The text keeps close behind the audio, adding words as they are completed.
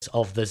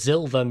of the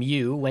Zilver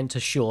Mew went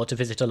ashore to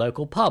visit a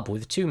local pub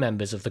with 2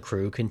 members of the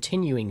crew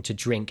continuing to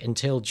drink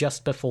until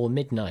just before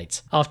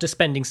midnight. After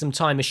spending some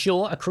time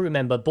ashore, a crew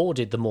member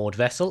boarded the moored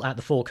vessel at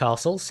the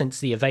forecastle since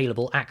the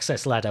available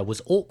access ladder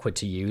was awkward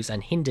to use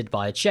and hindered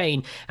by a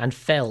chain, and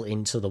fell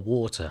into the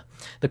water.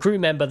 The crew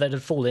member that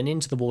had fallen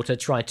into the water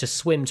tried to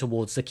swim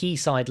towards the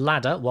quayside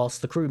ladder,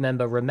 whilst the crew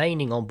member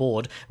remaining on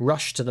board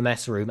rushed to the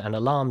mess room and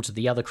alarmed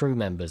the other crew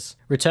members.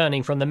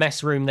 Returning from the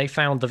mess room, they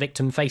found the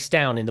victim face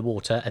down in the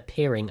water,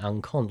 appearing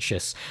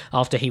unconscious.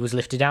 After he was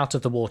lifted out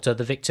of the water,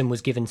 the victim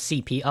was given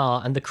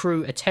CPR and the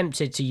crew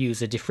attempted to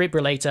use a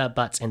defibrillator,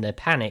 but in their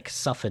panic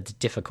suffered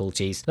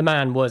difficulties. The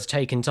man was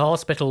taken to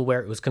hospital,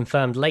 where it was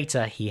confirmed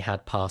later he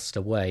had passed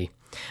away.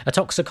 A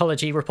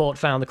toxicology report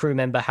found the crew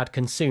member had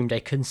consumed a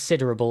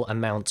considerable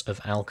amount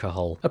of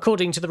alcohol.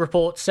 According to the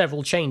report,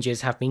 several changes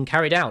have been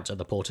carried out at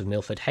the Port of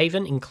Milford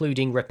Haven,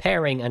 including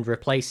repairing and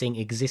replacing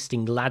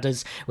existing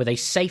ladders with a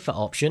safer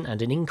option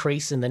and an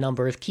increase in the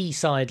number of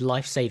quayside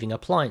life-saving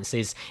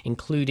appliances,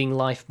 including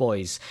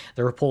lifebuoys.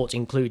 The report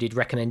included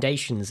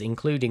recommendations,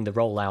 including the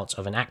rollout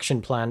of an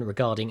action plan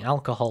regarding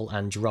alcohol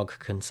and drug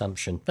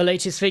consumption. The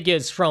latest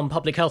figures from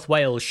Public Health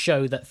Wales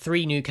show that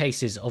 3 new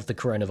cases of the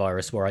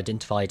coronavirus were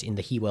identified in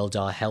the Hywel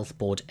Dda Health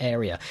Board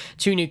area.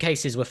 2 new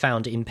cases were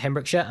found in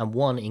Pembrokeshire and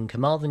 1 in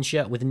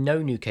Carmarthenshire, with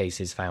no new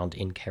cases found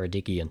in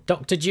Ceredigion.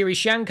 Dr Giri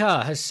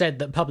Shankar has said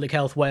that Public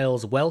Health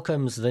Wales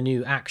welcomes the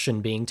new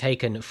action being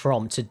taken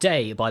from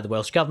today by the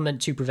Welsh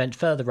Government to prevent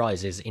further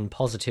rises in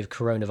positive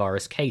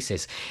coronavirus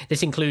cases.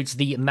 This includes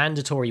the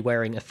mandatory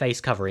wearing of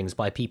face coverings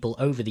by people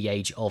over the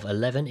age of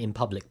 11 in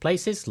public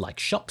places like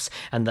shops,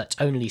 and that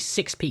only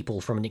 6 people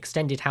from an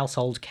extended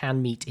household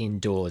can meet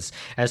indoors.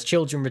 As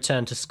children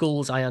return to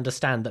schools, I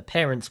understand that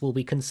parents will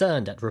be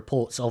concerned at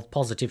reports of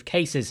positive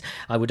cases.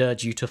 I would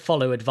urge you to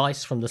follow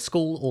advice from the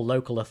school or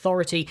local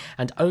authority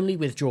and only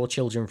withdraw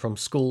children from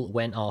school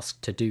when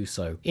asked to do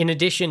so. In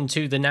addition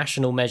to the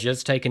national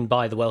measures taken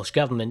by the Welsh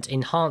Government,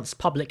 enhanced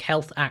public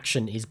health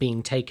action is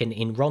being taken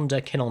in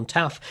Rhondda Cynon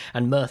Taf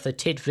and Merthyr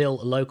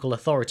Tydfil local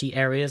authority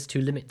areas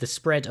to limit the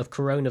spread of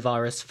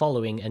coronavirus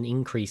following an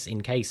increase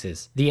in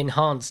cases. The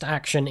enhanced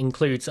action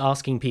includes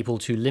asking people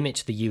to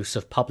limit the use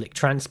of public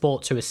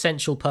transport to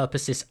essential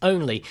purposes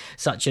only,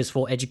 such as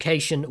for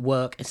education,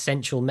 work,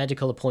 essential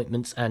medical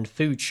appointments and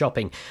food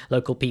shopping.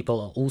 Local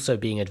people are also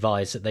being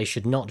advised that they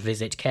should not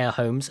visit care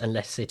homes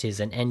unless it is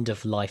an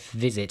end-of-life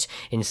visit.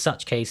 In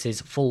such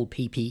cases, full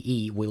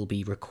PPE will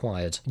be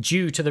required.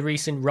 Due to the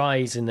recent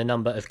rise in the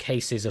number of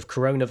cases of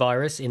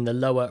coronavirus in the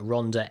lower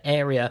Rhondda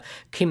area,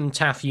 Cym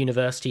Taf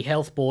University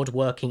Health Board,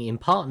 working in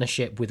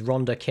partnership with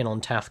Rhondda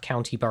Cynon Taf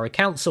County Borough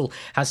Council,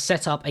 has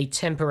set up a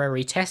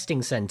temporary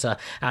testing centre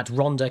at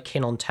Rhondda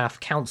Cynon Taf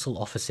Council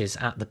offices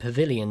at the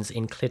pavilions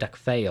in Clydach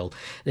Vale.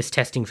 This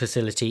testing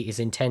facility is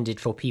intended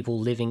for people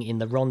living in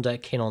the Rhondda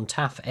Cynon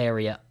Taf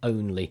area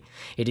only.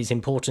 It is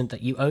important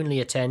that you only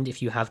attend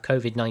if you have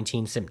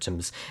COVID-19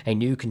 symptoms, a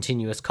new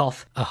continuous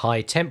cough, a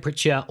high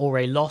temperature, or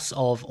a loss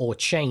of or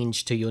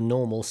change to your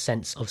normal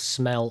sense of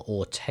smell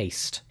or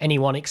taste.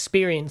 Anyone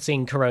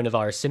experiencing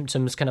coronavirus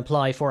symptoms can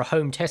apply for a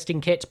home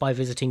testing kit by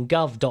visiting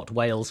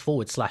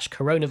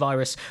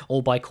gov.wales/coronavirus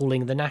or by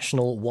calling the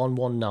national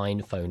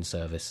 119 phone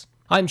service.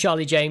 I'm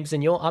Charlie James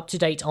and you're up to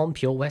date on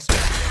Pure West.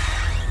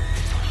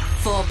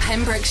 For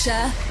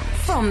Pembrokeshire,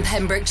 from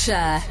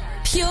Pembrokeshire,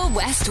 Pure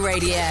West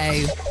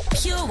Radio.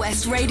 Pure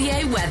West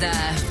Radio weather.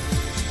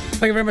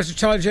 Thank you very much to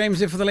Charlie James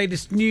here for the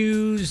latest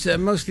news.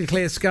 Mostly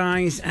clear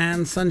skies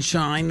and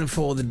sunshine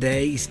for the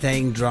day,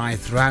 staying dry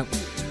throughout.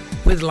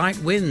 With light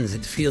winds,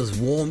 it feels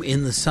warm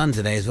in the sun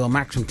today as well.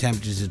 Maximum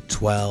temperatures at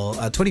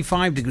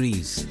 25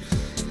 degrees.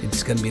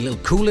 It's going to be a little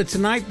cooler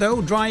tonight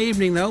though. Dry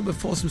evening though,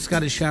 before some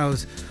scattered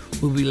showers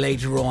will be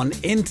later on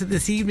into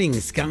this evening.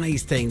 The sky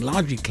staying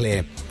largely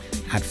clear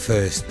at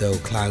first, though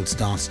cloud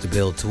starts to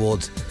build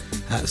towards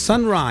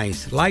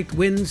sunrise. Light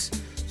winds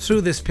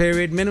through this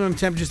period. Minimum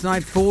temperature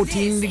tonight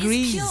 14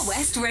 degrees. Pure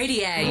West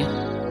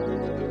Radio.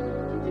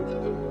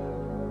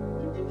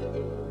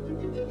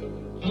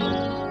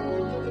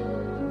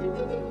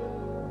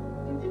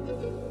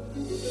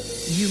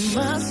 You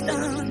must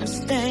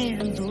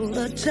understand, though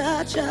the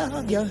touch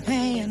of your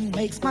hand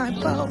makes my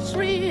pulse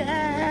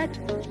react,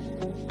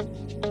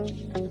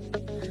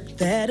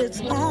 that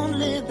it's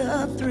only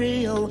the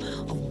thrill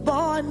of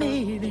boy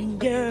meeting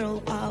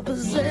girl,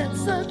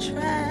 opposites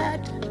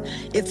attract.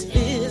 It's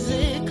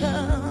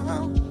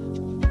physical,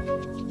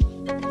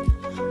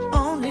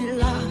 only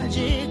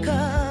logical.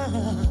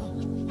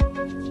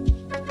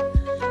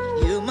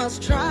 You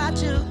must try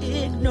to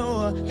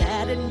ignore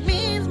that it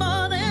means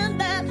more than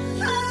that.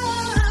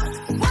 Oh,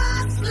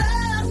 what's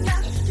love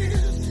got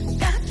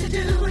to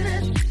do with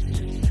it?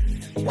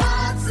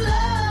 What's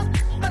love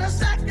but a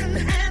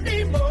second-hand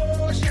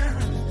emotion?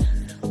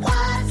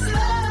 What's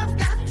love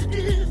got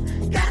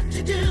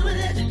to do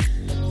with it?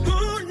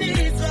 Who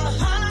needs a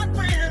heart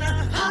when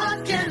a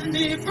heart can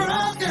be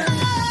broken?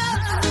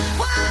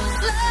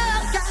 What's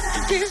love got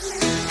to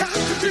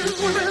do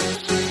with it?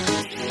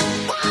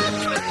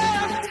 What's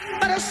love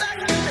but a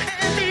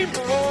second-hand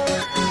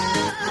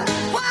emotion?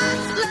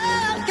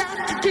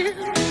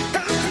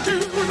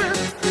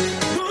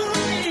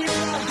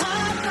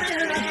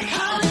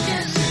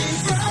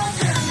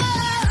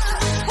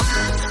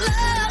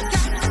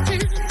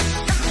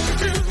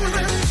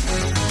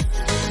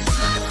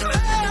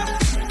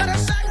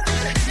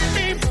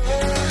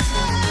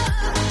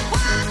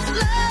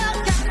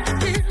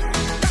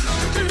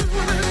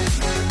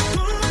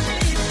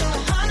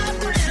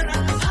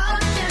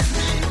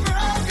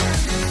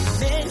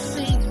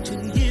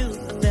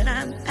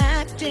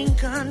 feeling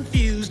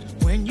confused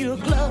when you're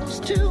close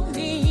to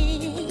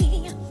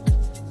me.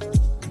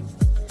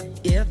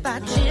 If I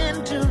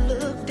tend to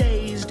look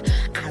dazed,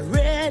 I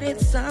read it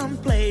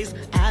someplace,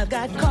 I've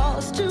got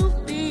cause to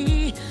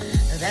be.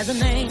 There's a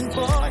name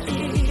for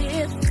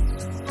it.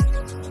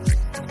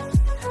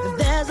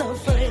 There's a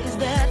phrase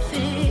that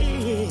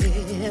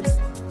fits.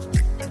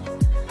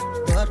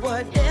 But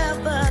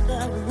whatever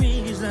the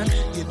reason,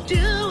 you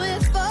do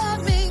it for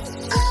me.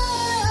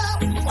 Oh,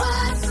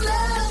 what's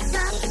love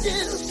got to do?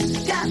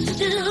 Got to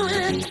do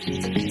it.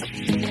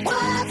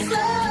 What's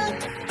love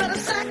but a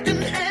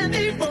second-hand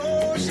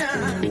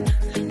emotion?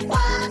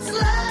 What's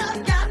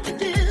love got to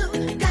do?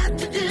 Got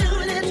to do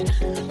it.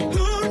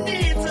 Who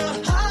needs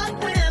a heart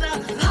when a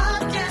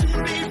heart can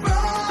be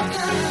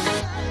broken?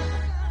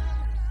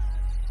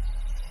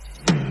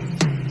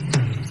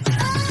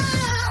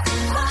 Oh,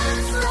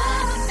 what's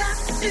love got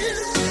to do?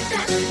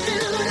 Got to do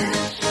it.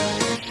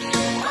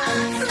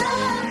 What's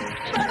love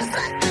but a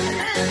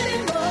second-hand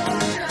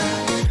emotion?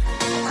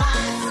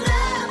 What's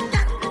love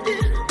got to do?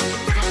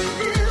 Got to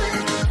do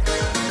it.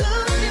 Who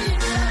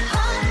needs a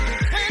heart when a heart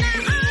can be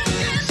broken?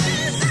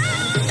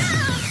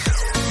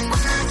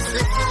 What's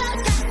love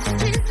got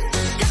to do?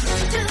 Got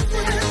to do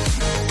it.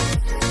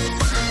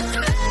 What's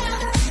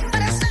love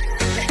but a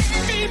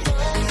second-hand emotion?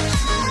 What's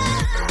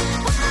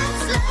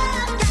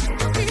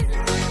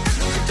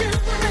love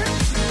got to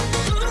do?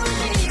 Got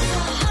to do it. Who needs a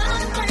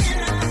heart when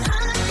a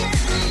heart can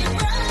be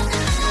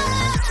broken?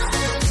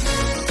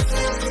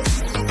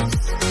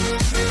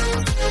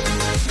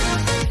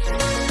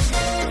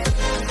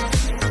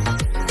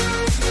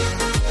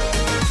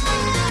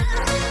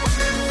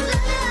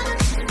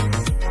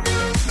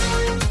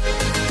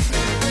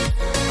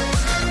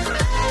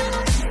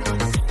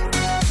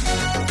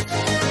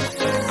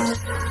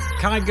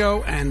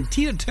 Kygo and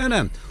Tina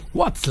Turner.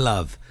 What's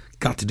love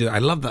got to do? I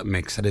love that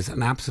mix. That is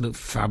an absolute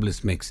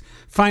fabulous mix.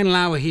 Final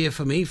hour here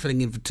for me,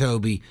 filling in for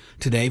Toby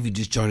today. If you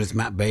just joined us,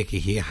 Matt Baker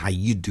here. How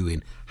you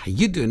doing? How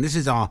you doing? This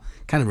is our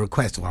kind of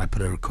request. Well, I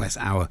put a request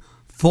hour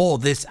for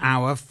this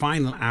hour.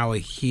 Final hour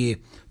here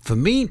for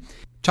me.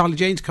 Charlie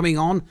Jane's coming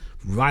on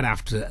right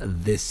after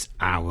this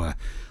hour.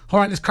 All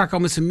right, let's crack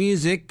on with some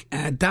music.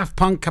 Daft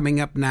Punk coming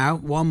up now.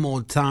 One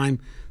more time.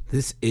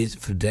 This is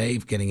for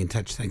Dave, getting in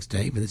touch. Thanks,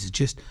 Dave. And this is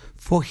just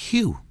for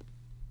Hugh.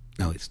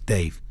 No, it's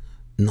Dave,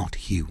 not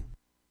Hugh.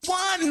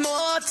 One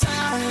more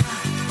time.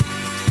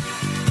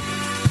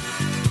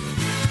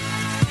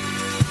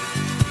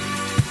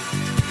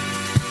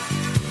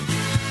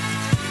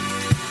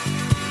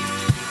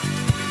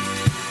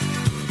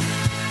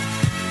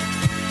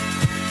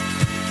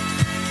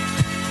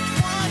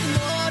 One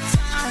more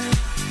time.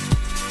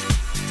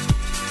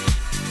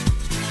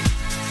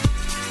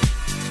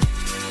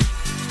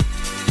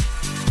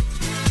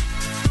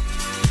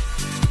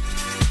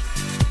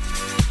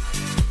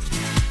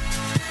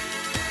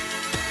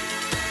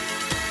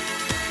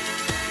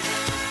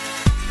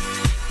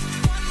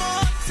 One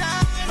more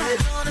time. We're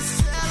gonna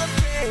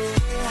celebrate.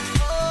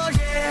 Oh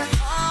yeah,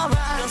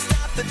 alright. Don't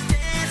stop the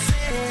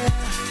dancing.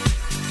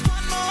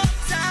 One more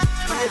time.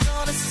 We're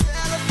gonna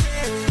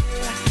celebrate.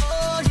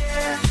 Oh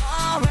yeah,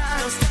 alright.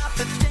 Don't stop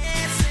the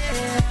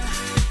dancing.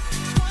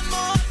 One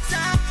more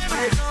time.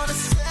 We're gonna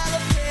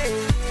celebrate.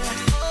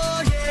 Oh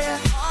yeah,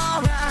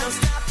 alright. Don't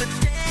stop the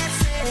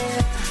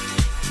dancing.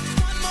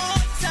 One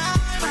more time.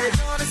 We're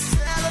gonna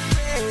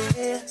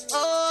celebrate.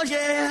 Oh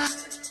yeah.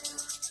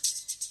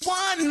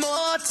 One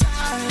more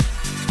time.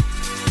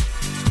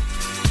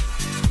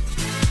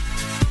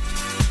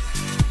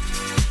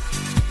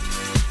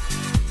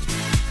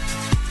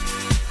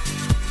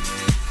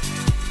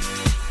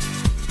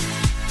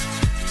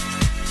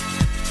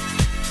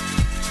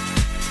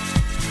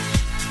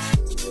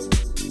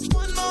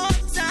 One more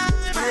time.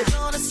 We're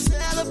gonna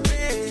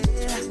celebrate.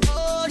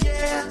 Oh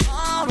yeah,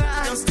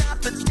 alright. Don't stop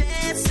the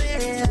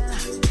dancing.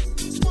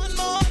 One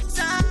more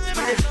time.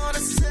 We're gonna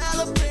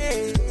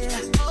celebrate.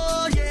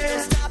 Oh yeah,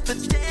 don't stop the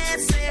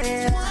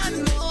dancing. One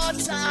more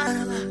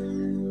time.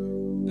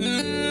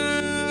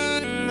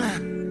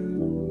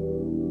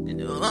 You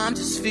know I'm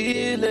just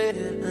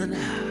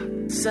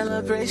feeling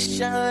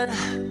celebration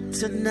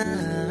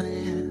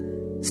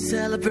tonight.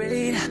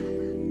 Celebrate.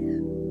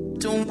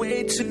 Don't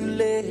wait too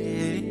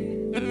late.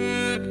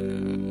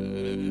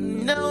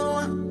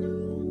 No,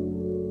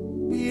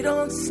 we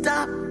don't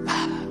stop.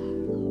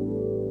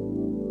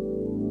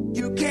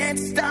 You can't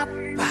stop.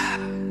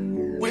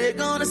 We're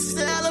gonna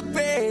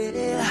celebrate.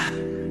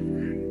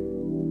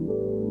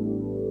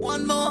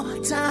 One more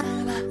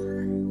time.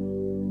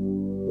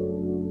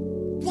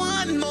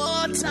 One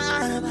more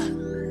time.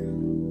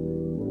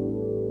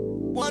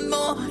 One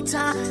more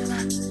time.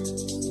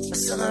 A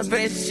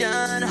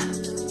celebration.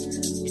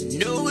 You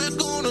know we're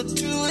gonna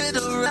do it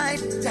right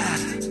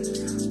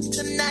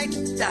tonight.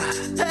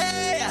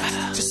 Hey,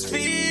 just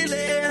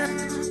feeling.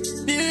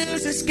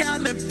 Music's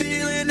got me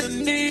feeling the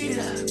need.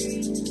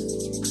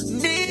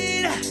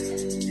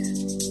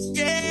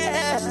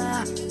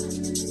 Yeah.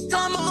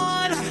 Come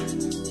on.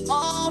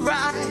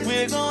 Alright,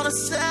 we're gonna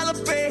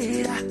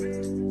celebrate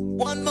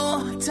one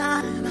more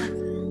time.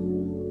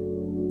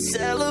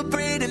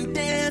 Celebrate and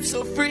dance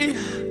so free.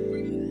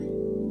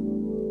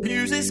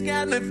 Music's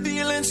got me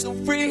feeling so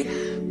free.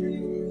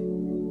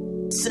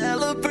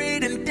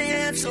 Celebrate and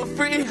dance so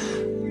free.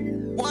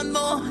 One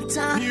more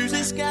time.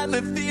 Music's got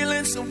me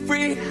feeling so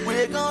free.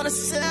 We're gonna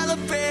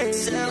celebrate.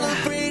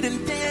 Celebrate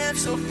and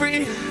dance so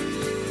free.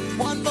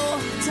 One more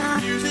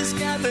time. Music's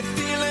got me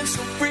feeling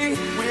so free.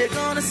 We're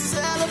gonna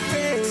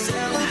celebrate.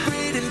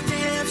 Celebrate and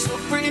dance so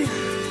free.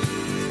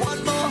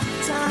 One more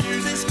time.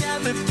 Music's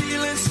got me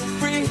feeling so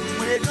free.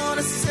 We're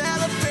gonna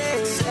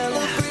celebrate.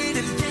 Celebrate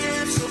and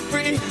dance so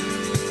free.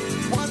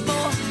 One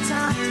more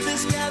time.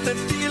 Music's got me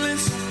feeling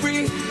so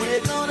free.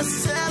 We're gonna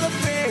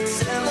celebrate.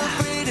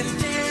 Celebrate and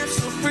dance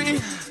so free.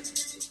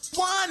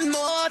 One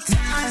more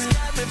time. Music's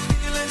got me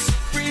feeling so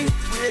free.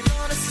 We're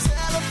gonna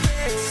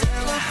celebrate.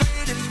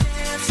 Celebrate and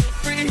dance so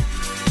free.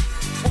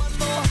 One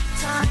more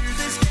time.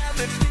 Music's got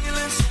me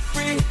feeling so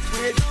free.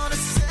 We're gonna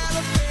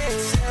celebrate.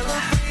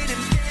 Celebrate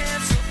and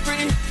dance so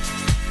free.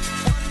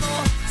 One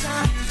more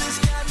time. Music's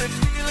got me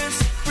feeling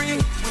so free.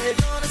 We're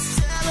gonna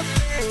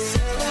celebrate.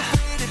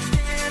 Celebrate and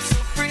dance so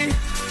free.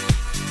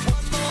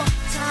 One more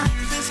time.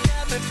 Music's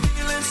got me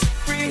feeling so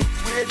free.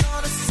 We're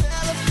gonna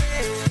celebrate.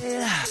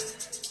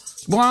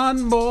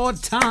 One more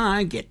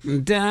time,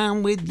 getting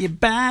down with your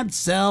bad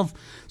self.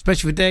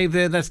 Especially for Dave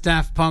there, that's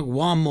Daft Punk.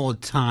 One more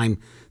time.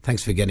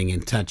 Thanks for getting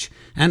in touch.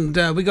 And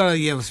we got,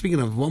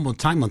 speaking of one more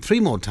time, on 3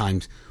 more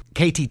times,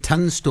 Katie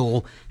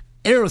Tunstall,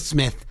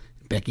 Aerosmith,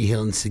 Becky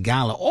Hill and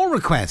Sigala. All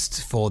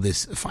requests for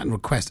this final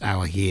request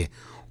hour here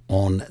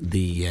on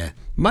the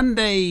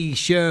Monday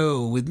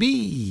show with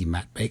me,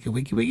 Matt Baker,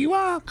 Wiki Wiki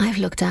Wah. I've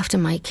looked after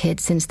my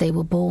kids since they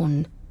were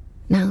born.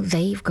 Now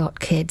they've got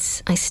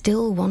kids. I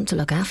still want to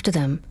look after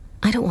them.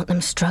 I don't want them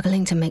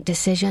struggling to make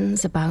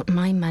decisions about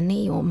my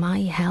money or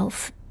my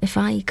health if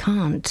I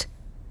can't.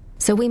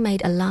 So we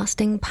made a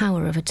lasting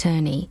power of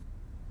attorney.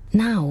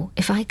 Now,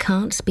 if I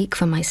can't speak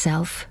for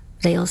myself,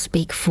 they'll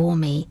speak for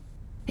me.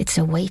 It's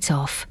a weight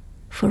off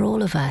for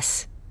all of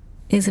us,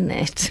 isn't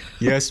it?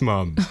 Yes,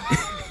 Mum.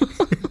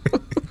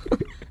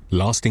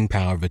 Lasting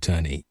power of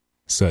attorney.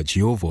 Search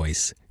your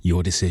voice,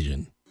 your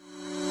decision.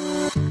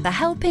 The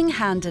Helping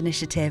Hand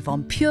Initiative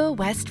on Pure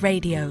West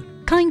Radio,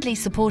 kindly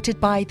supported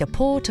by the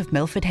Port of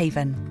Milford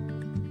Haven.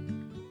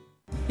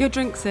 Your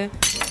drink, sir.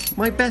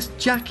 My best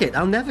jacket.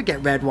 I'll never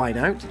get red wine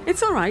out.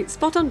 It's all right.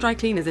 Spot On Dry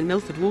Cleaners in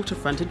Milford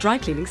Waterfront are dry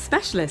cleaning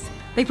specialists.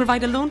 They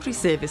provide a laundry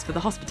service for the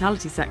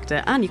hospitality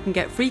sector, and you can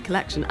get free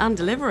collection and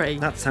delivery.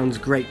 That sounds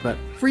great, but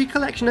free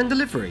collection and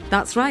delivery?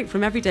 That's right.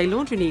 From everyday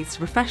laundry needs to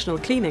professional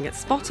cleaning, at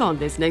Spot On,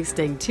 there's no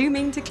stain too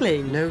mean to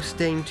clean. No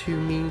stain too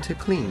mean to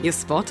clean. You're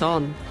spot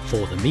on.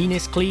 For the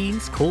meanest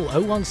cleans, call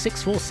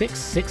 01646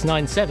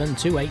 697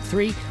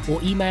 283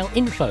 or email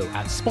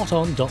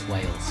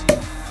info@spoton.wales.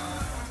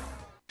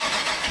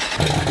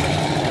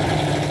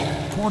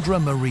 Quadra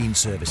Marine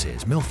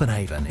Services, Milford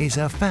Haven, is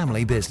a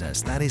family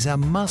business that is a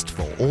must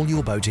for all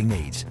your boating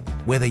needs.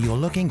 Whether you're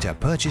looking to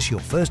purchase your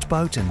first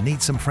boat and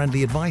need some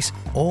friendly advice,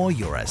 or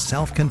you're a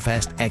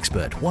self-confessed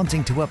expert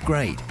wanting to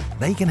upgrade,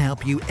 they can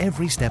help you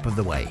every step of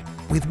the way.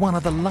 With one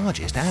of the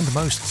largest and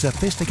most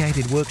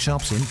sophisticated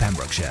workshops in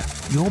Pembrokeshire,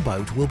 your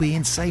boat will be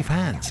in safe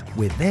hands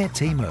with their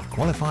team of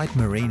qualified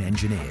marine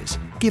engineers.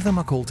 Give them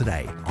a call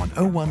today on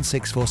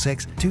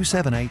 01646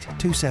 278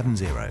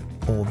 270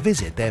 or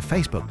visit their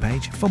Facebook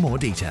page for more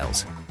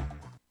details.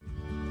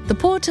 The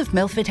Port of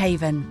Milford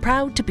Haven,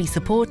 proud to be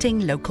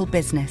supporting local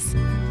business.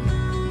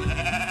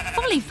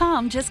 Folly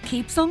Farm just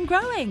keeps on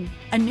growing.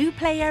 A new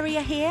play area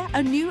here,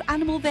 a new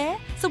animal there.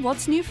 So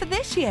what's new for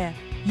this year?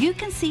 You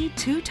can see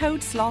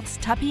 2-toed sloths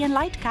Tubby and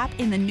Lightcap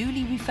in the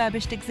newly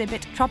refurbished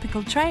exhibit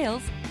Tropical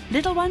Trails.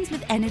 Little ones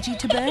with energy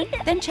to burn?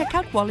 Then check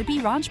out Wallaby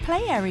Ranch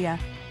play area.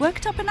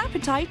 Worked up an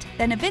appetite?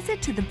 Then a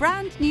visit to the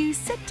brand new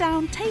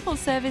sit-down,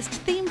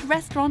 table-serviced themed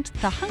restaurant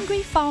The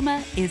Hungry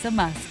Farmer is a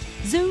must.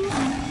 Zoo,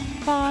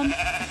 farm,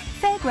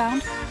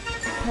 fairground,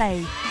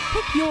 play.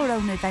 Pick your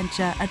own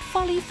adventure at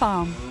Folly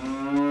Farm.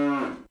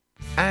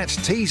 At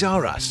Tees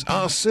R Us,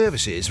 our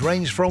services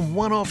range from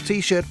one-off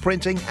t-shirt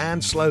printing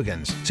and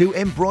slogans to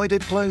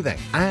embroidered clothing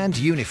and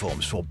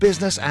uniforms for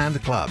business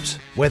and clubs.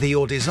 Whether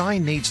your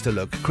design needs to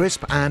look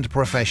crisp and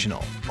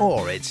professional,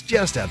 or it's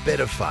just a bit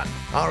of fun,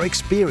 our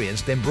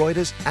experienced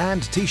embroiders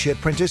and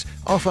t-shirt printers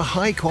offer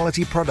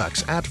high-quality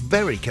products at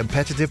very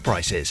competitive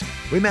prices.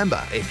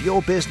 Remember, if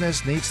your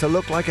business needs to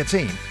look like a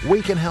team,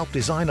 we can help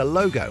design a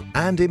logo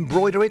and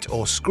embroider it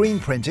or screen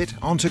print it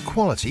onto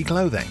quality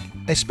clothing,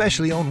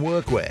 especially on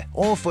workwear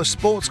or for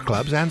sports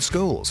clubs and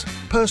schools.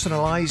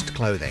 Personalised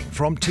clothing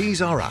from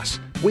Tees R Us.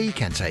 We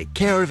can take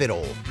care of it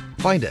all.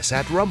 Find us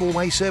at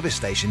Rumbleway Service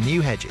Station,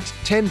 New Hedges,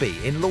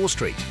 10B in Law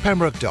Street,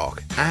 Pembroke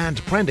Dock,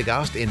 and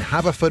Prendergast in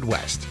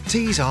Haverfordwest.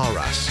 Tees R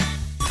Us.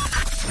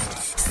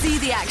 See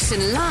the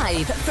action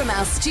live from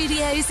our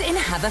studios in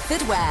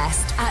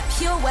Haverfordwest at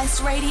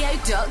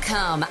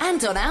purewestradio.com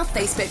and on our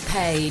Facebook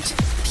page,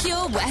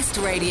 Pure West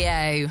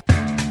Radio.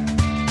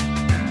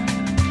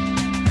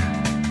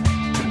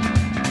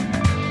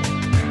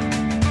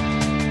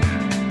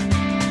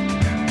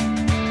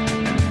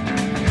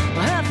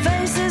 Her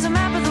face is a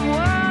map of the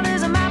world.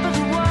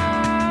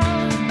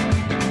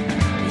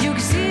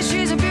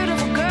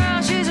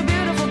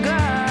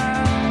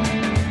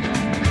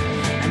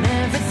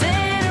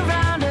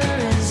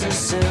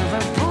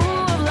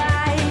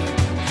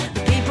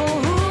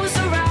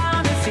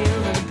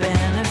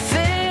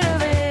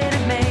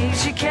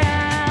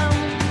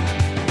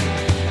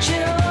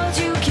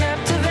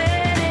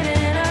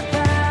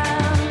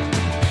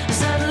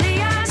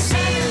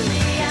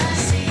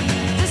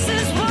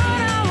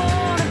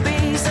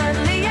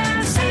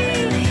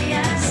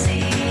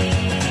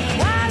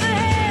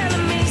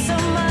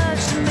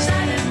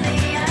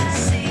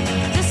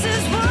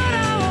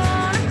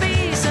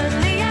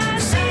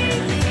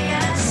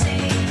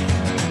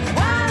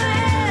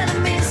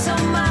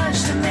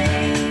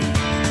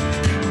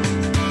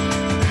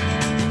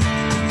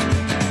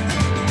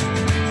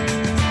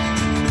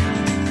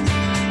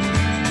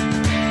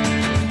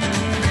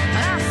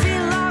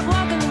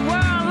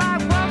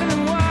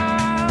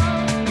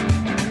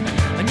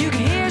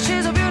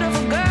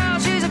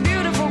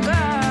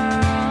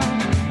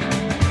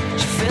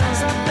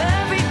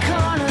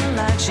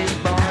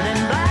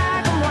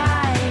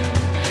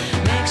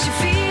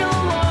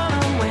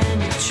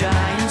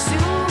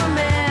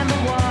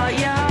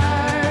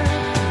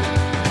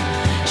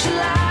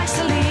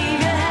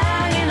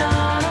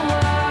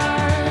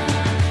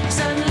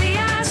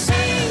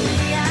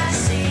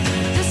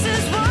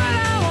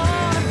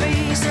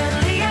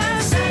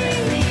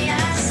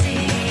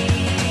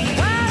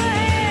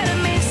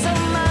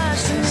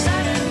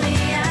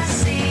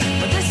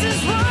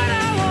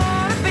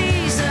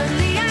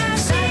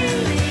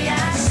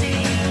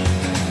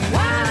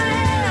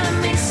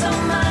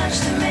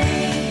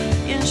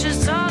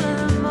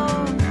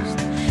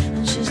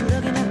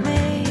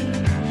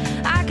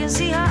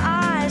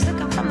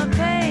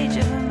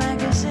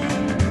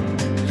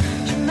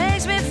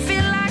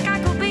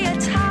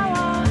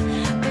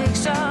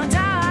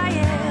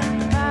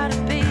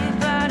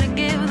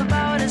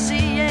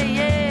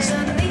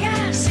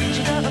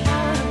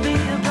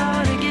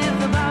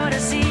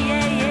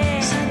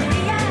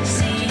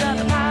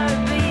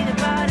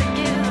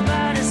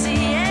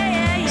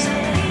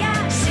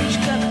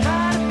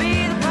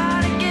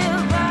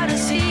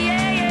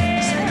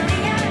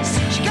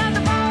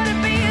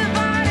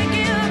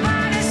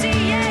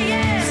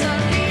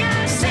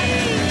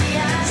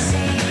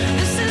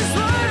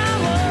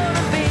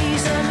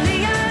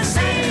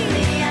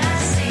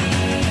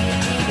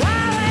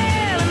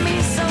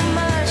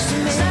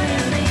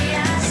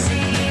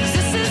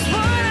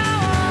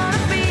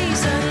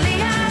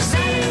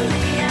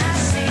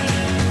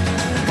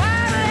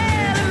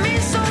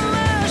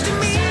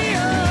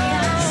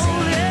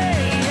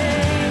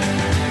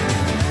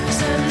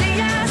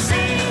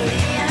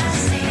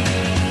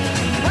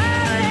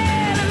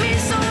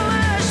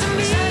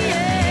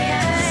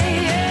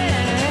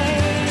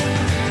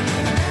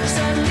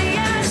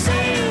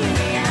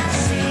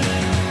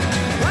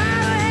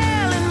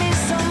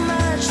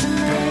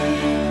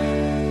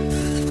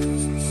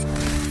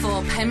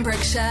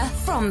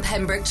 from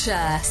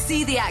Pembrokeshire.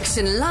 See the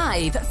action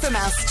live from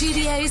our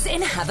studios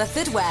in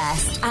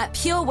Haverfordwest at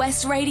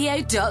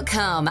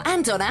purewestradio.com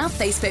and on our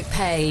Facebook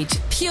page,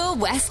 Pure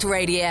West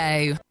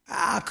Radio.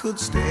 I could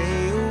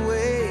stay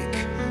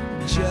awake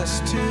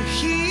just to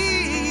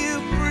hear you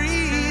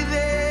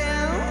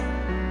breathing.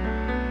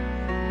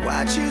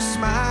 Watch you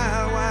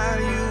smile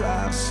while you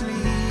are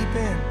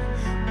sleeping,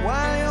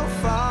 while you're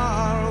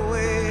far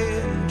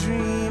away and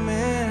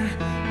dreaming.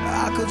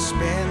 I could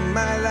spend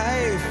my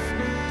life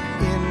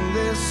in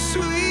this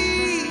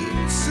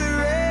sweet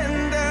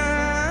surrender.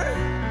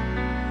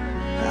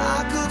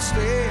 I could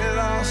stay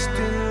lost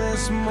in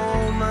this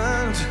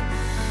moment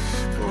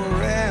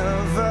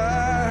forever.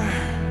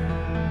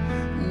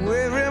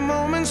 Every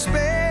moment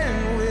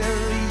spent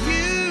with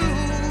you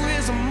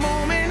is a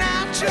moment I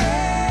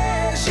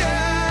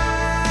treasure.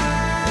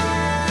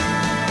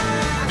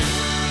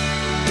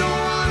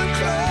 Don't wanna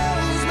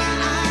close my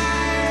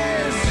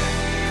eyes,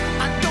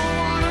 I don't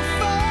wanna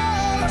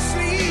fall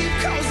asleep,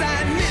 'cause I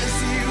miss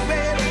you,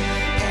 baby,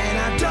 and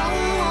I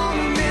don't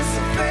wanna miss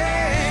a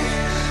thing.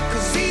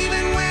 'Cause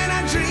even when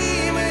I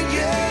dream of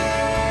you,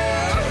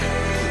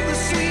 the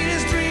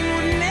sweetest dream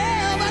would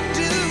never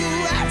do.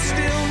 I'd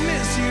still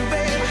miss you,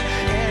 baby,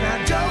 and I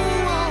don't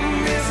wanna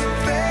miss a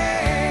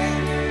thing.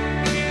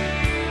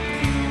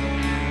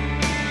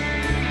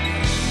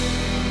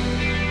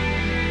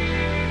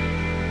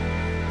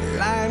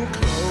 Lying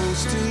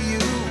close to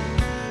you,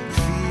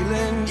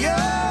 feeling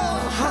your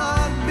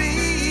heart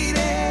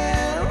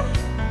beating,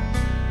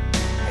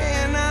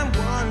 and I'm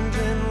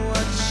wondering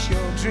what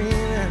you're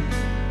dreaming,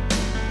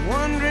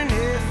 wondering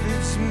if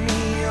it's me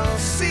you're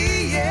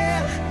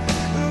seeing.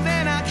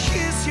 Then I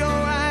kiss your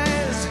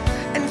eyes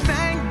and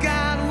thank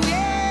God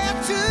we're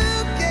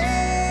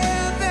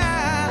together.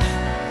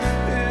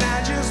 And I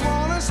just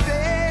wanna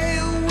stay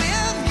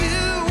with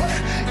you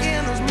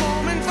in this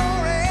moment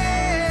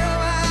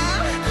forever,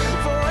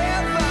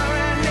 forever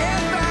and ever.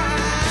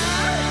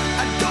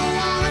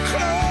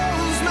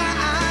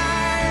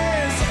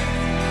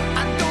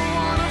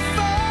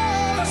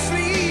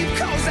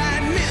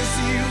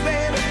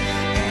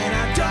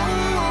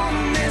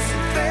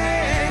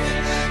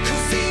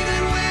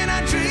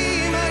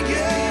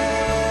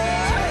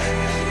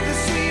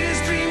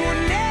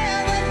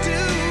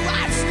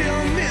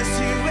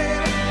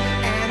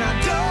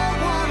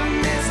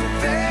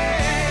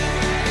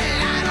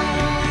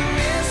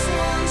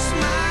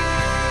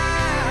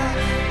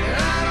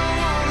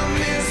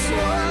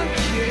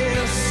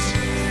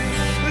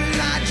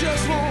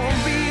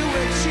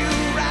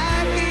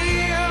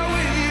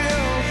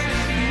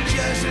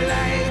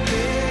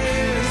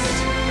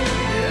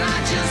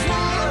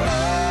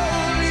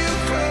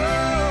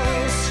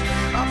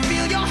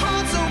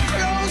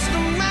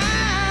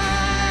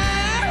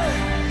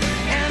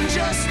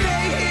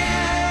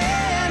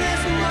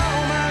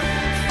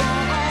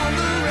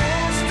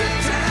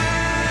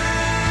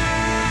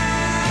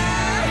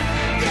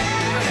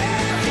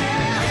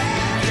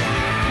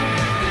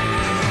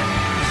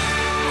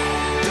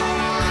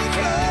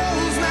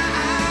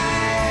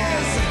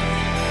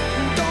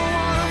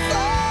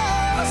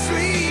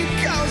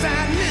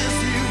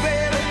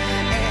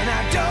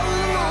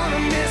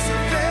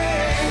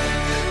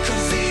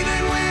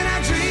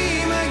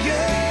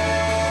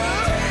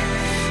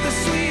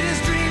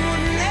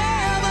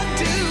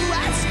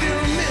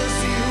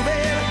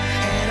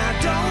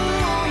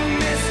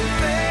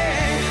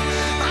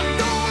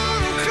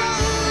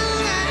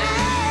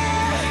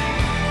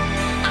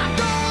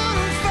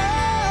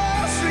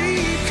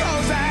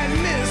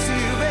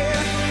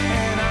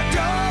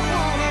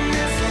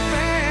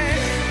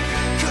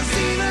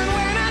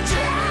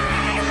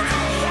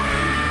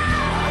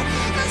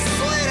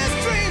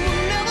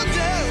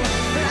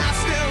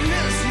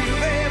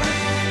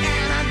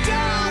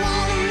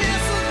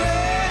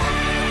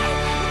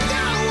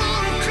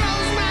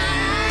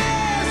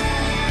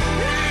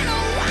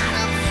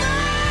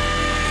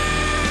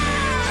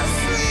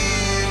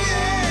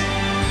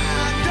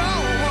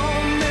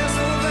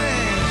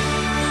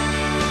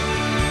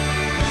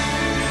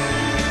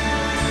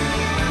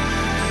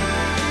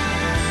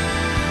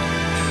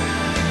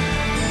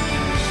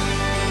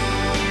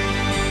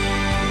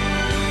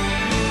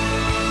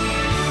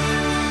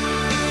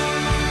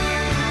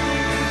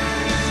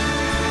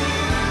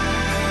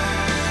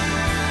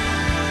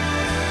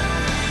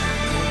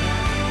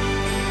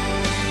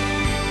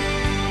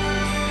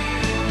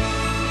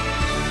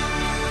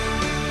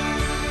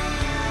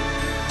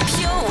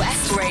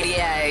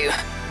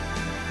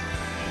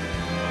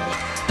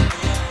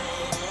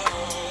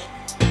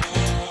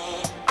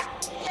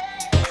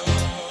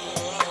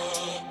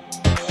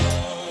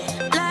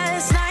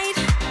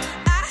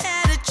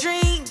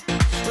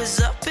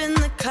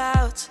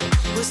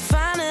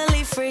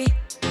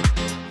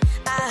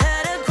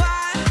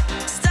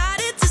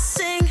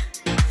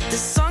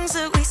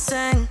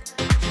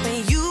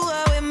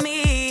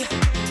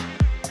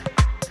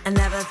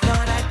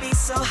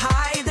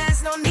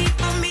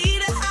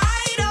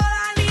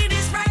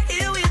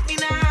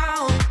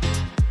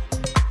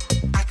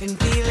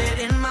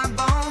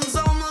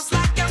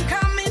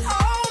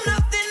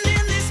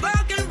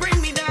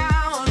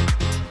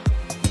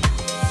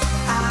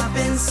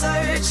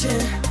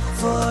 searching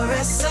for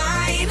a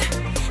sign.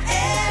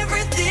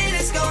 Everything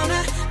is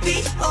gonna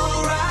be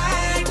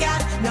alright.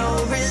 Got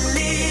no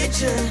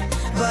religion,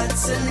 but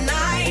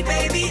tonight,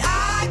 baby,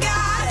 I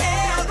got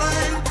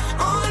heaven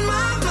on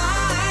my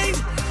mind.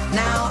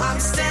 Now I'm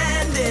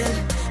standing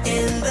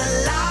in the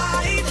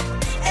light.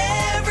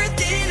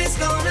 Everything is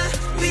gonna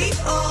be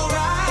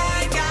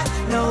alright. Got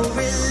no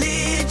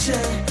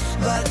religion,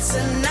 but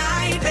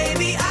tonight,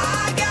 baby,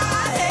 I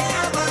got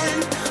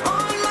heaven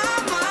on my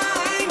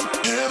mind.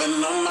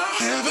 Heaven on my,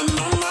 heaven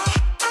on my.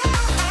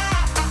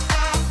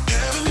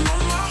 Heaven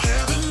on my,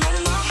 heaven on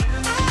my.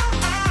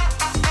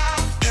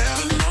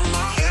 Heaven on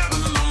my,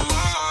 heaven on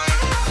my.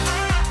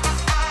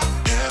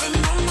 Heaven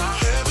on my,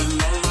 heaven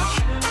on my.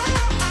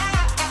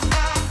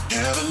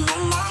 Heaven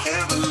on my,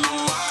 heaven on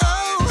my.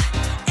 Oh,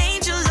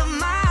 angel of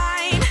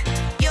mine,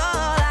 you're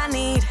all I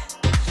need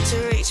to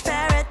reach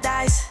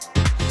paradise.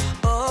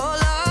 All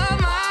of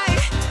my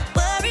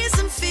worries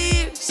and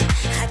fears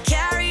I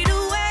carried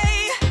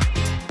away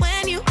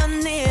when you are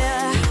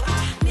near.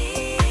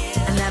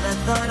 I never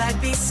thought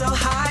I'd be so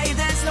high.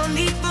 There's no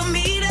need for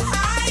me to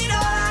hide.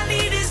 All I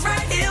need is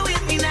right here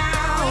with me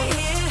now.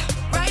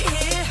 Right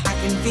here. I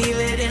can feel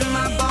it in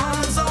my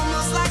bones,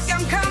 almost like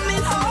I'm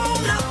coming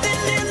home.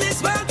 Nothing in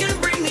this world can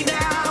bring me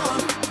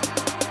down.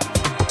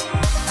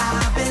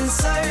 I've been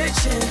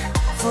searching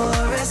for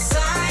a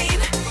sign.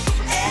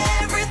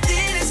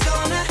 Everything is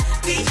gonna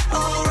be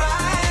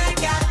alright.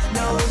 Got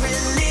no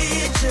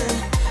religion,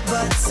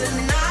 but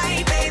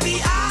tonight, baby,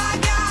 I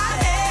got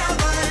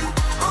heaven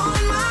on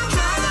my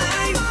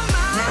mind.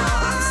 Now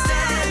I'm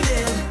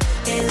standing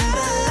in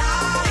the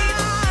light.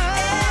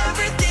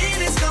 Everything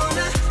is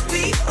gonna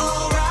be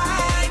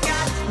alright.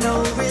 Got no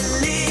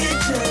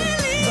religion,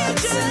 but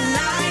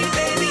tonight,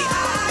 baby,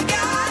 I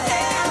got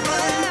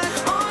heaven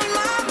on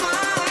my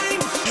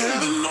mind.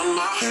 Heaven on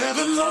my,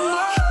 heaven on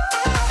my.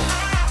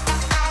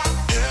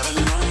 Heaven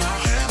on my,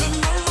 heaven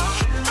on my.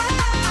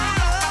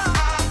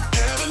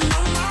 Heaven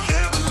on my,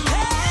 heaven on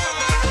my.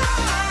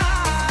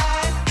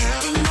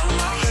 Heaven on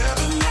my, heaven on my.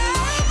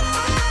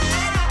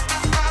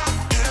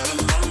 Heaven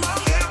on my,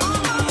 heaven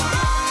on my.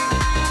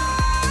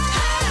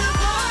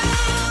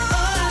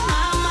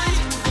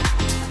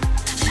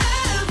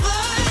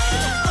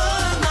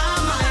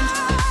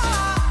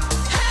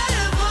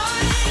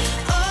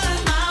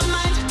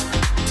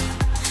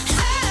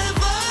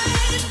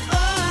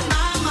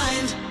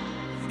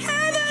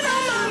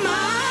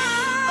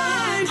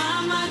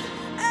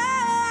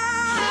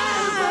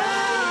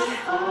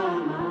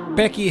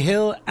 Becky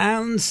Hill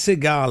and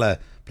Sigala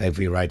play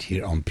for you right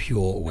here on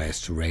Pure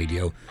West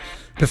Radio.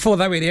 Before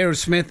that, we had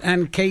Aerosmith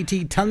and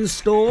Katie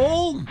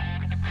Tunstall.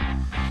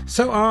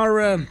 So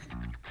our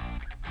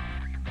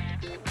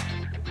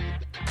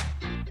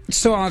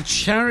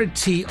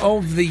charity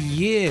of the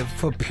year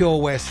for Pure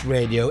West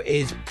Radio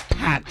is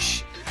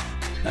Patch,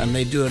 and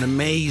they do an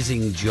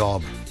amazing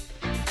job.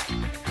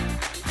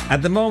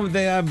 At the moment,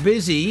 they are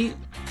busy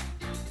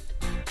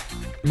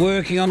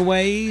working on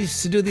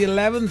ways to do the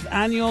 11th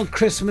annual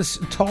Christmas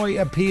toy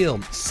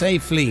appeal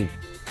safely.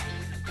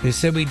 They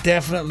said we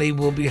definitely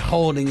will be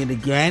holding it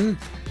again,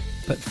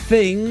 but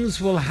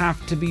things will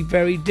have to be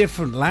very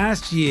different.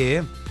 Last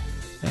year,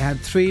 they had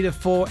 3 to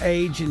 4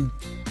 age and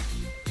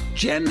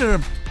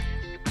gender.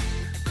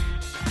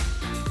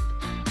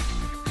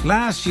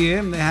 Last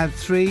year, they had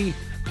 3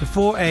 to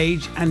 4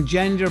 age and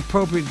gender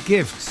appropriate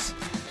gifts: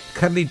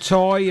 cuddly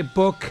toy, a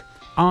book,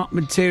 art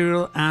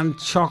material, and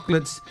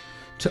chocolates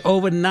to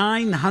over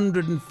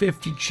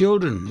 950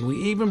 children. They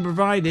even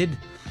provided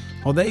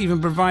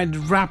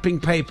wrapping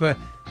paper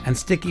and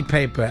sticky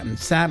paper, and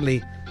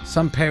sadly,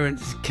 some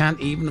parents can't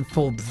even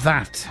afford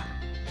that.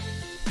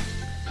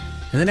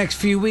 In the next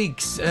few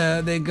weeks,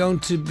 they're going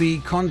to be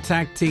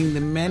contacting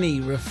the many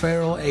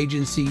referral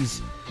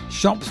agencies,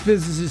 shops,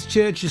 businesses,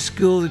 churches,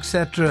 schools,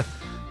 etc.,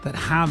 that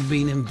have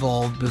been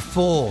involved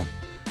before.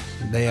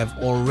 They have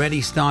already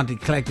started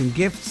collecting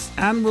gifts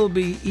and will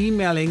be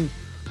emailing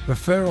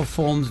referral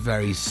forms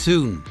very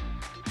soon.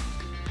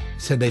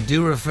 So they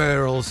do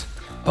referrals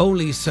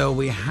only so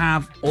we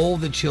have all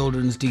the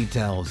children's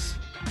details,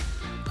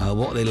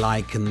 what they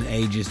like and the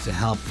ages, to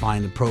help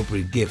find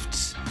appropriate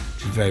gifts,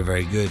 which is very,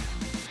 very good.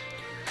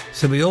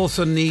 So we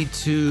also need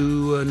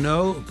to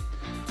know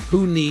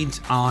who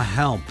needs our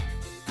help.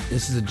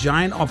 This is a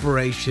giant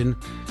operation,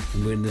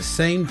 and we're in the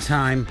same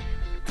time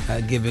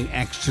giving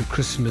extra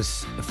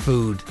Christmas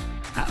food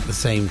at the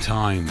same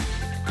time.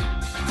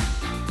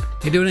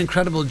 They do an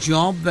incredible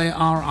job. They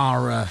are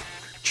our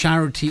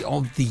charity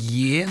of the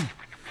year.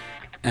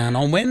 And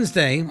on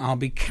Wednesday, I'll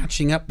be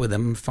catching up with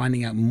them and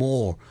finding out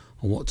more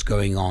on what's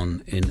going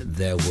on in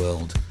their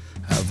world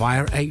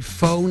via a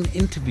phone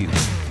interview.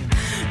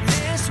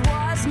 This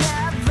was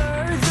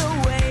never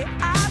the way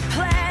I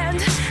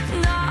planned,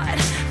 not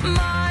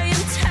my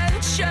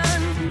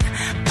intention.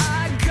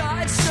 I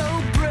got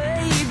so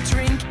brave,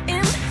 drink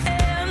in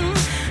hand,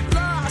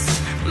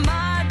 lost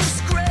my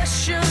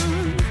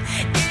discretion.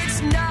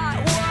 It's not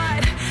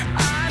what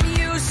I'm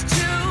used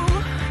to.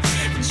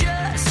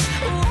 Just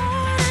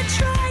wanna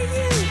try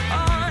you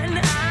on.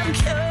 I'm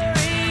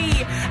curious.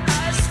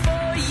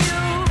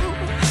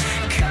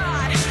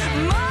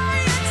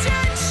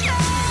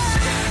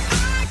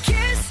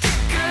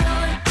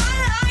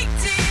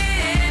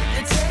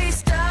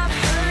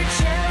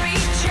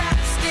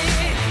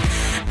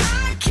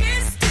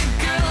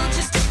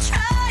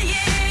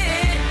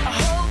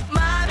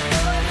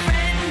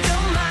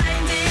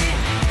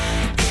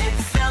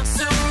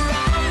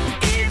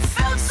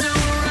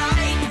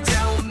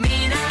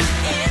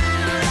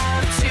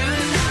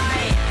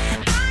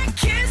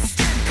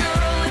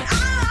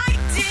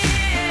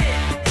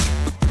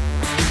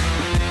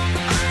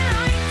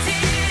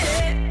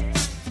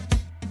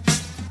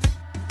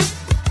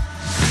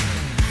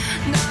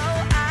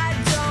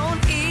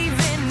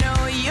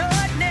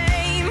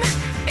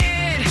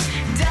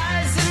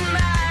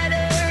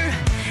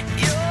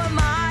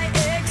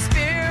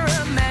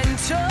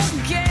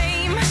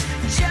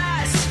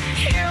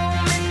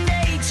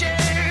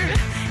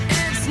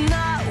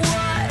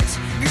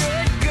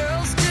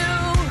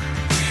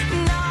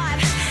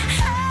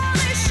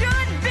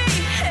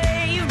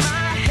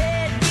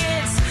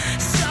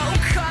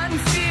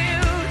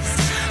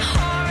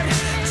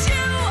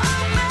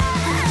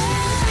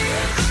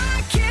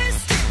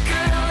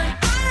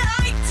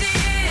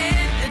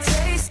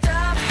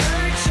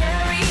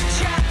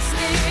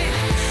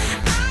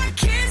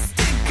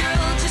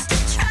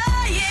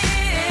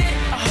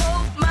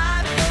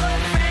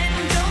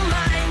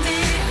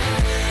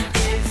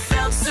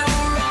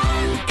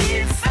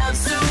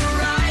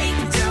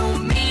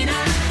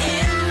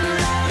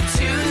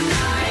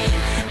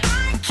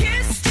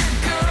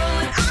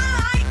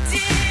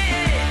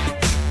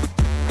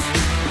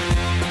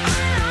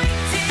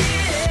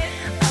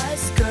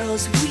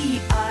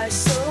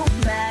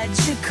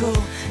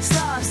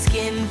 Soft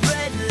skin,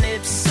 red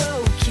lips,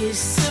 so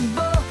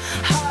kissable.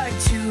 Hard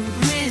to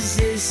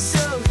resist,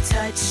 so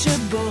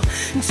touchable.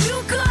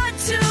 Too good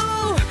to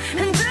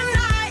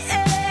deny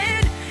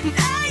it.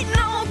 Ain't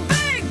no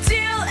big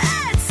deal,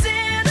 it's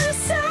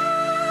innocent.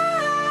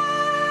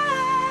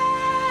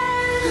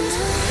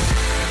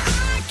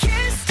 I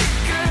kissed a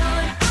girl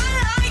and I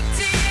liked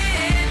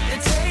it. The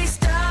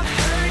taste of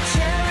her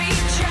cherry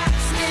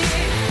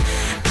chapstick.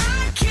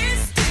 I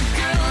kissed a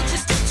girl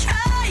just to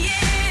try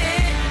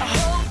it. I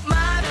hope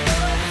my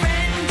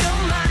boyfriend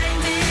don't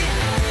mind it.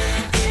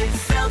 It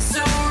felt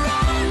so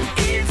wrong,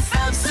 it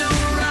felt so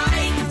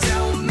right.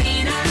 Don't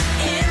mean I'm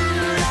in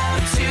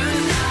love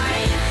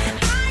tonight.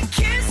 I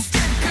kissed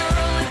a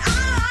girl and I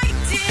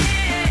liked it.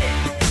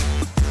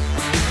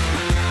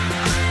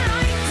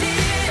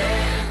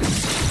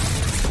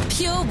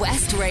 Pure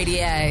West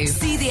Radio.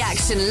 See the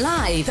action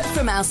live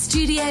from our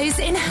studios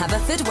in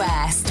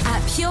Haverfordwest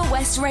at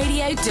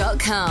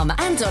purewestradio.com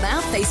and on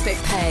our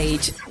Facebook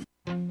page.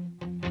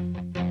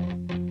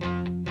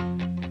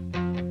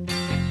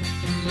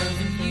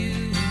 Loving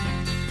you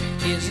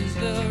isn't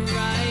the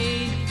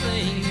right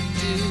thing to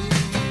do.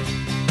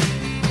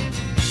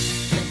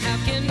 How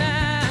can I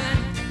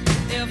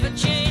ever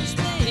change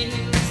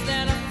things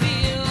that I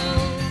feel?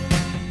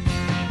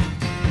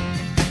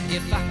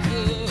 If I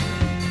could,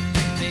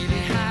 maybe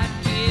I'd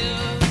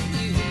give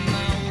you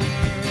my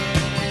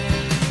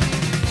world.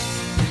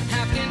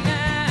 How can I,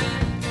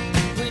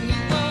 when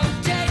you won't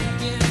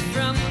take it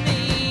from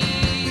me?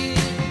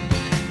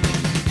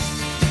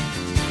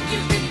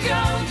 You can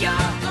go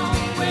your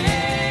own way.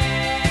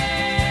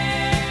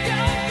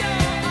 Go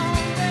your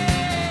own way.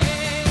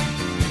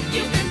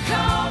 You can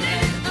call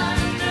it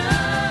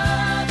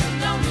another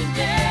lonely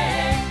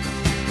day.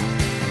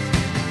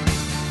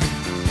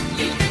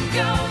 You can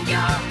go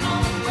your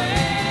own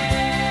way.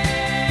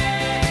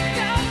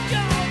 Go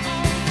your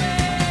own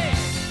way.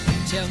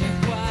 Tell me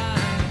why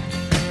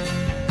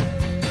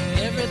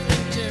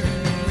everything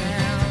turned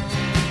around.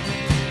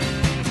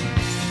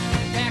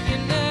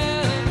 Packing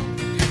up,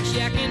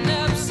 checking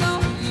up, so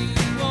you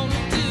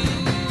wanna do.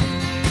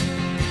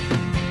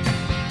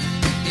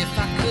 If I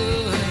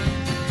could,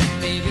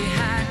 maybe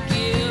I'd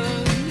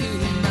give you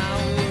my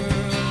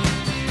world.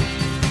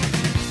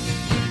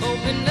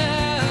 Open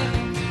up,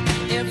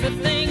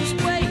 everything's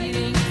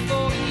waiting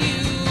for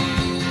you.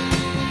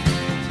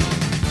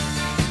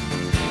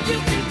 You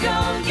can go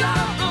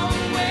your own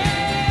way.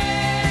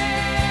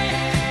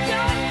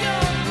 Go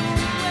your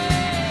own way.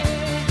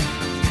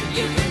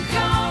 You can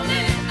call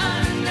it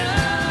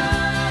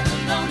another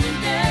lonely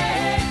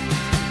day.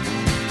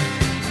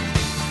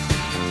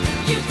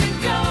 You can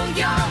go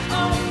your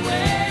own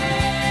way.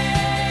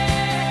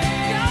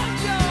 Go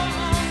your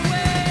own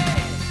way.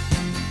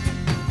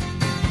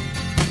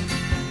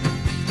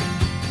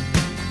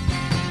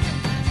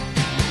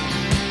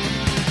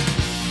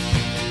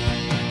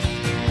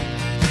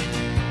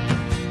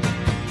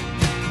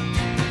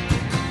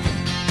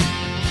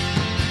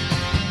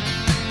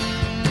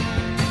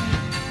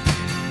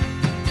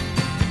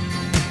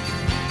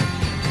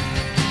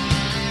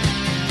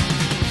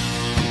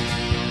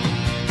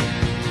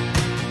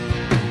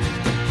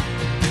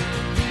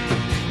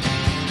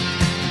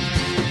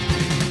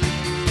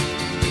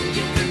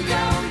 You can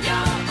go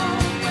your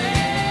own way.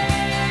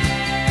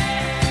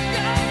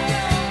 Go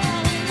your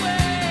own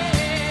way.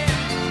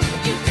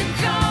 You can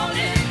call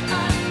it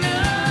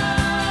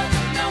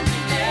another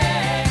lonely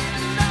day.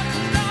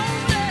 Another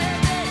lonely day.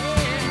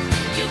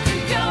 You can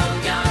go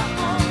your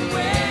own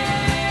way.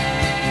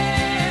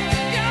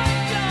 Go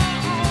your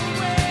own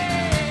way.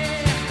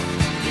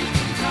 You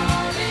can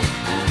call it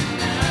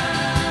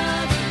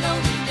another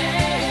lonely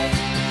day.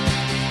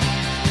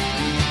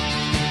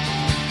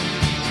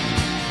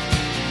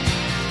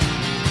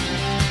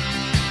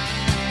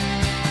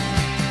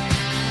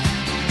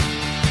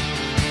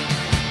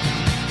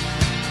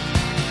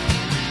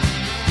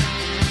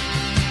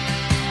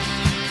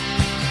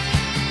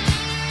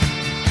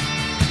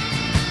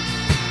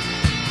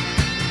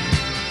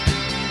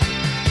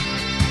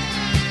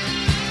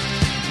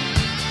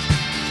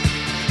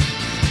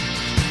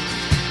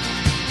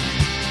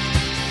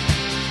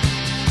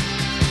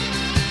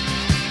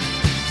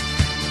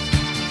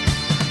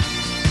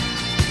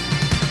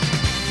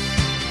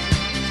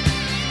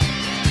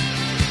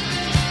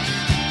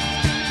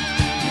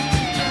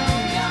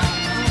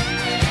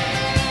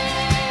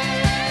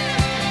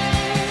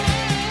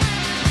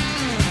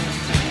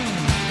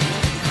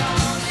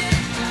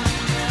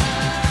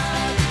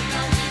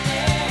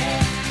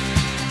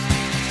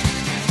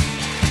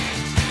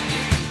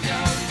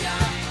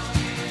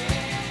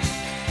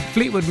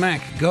 Fleetwood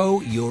Mac,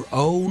 Go Your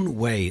Own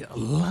Way.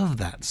 Love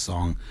that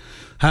song.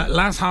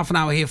 Last half an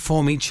hour here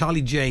for me.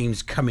 Charlie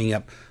James coming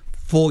up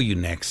for you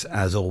next,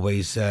 as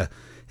always.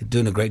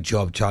 Doing a great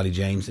job, Charlie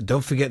James.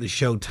 Don't forget the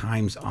show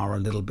times are a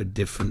little bit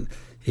different.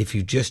 If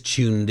you just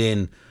tuned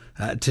in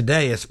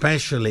today,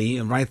 especially,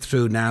 and right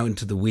through now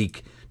into the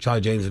week,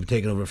 Charlie James will be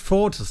taking over at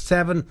 4 to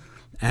 7,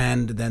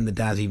 and then the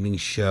Daz Evening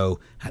Show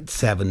at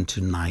 7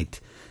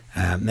 tonight.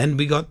 Then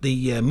we got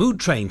the Mood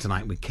Train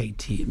tonight with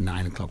KT at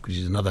 9 o'clock, which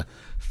is another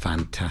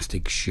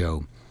fantastic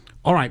show.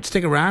 All right,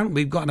 stick around.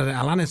 We've got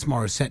Alanis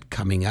Morissette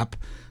coming up,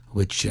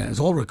 which is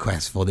all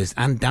requests for this,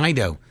 and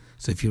Dido.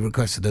 So if you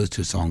requested those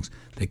two songs,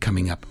 they're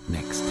coming up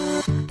next.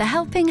 The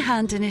Helping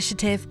Hand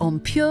Initiative on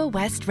Pure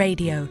West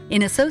Radio,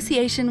 in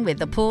association with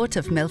the Port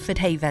of Milford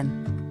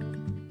Haven.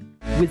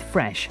 With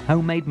fresh,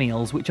 homemade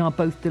meals which are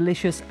both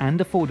delicious and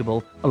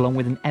affordable, along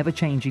with an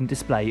ever-changing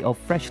display of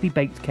freshly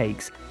baked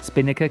cakes,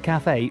 Spinnaker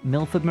Cafe,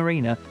 Milford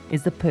Marina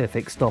is the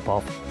perfect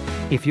stop-off.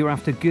 If you're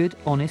after good,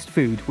 honest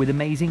food with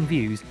amazing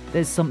views,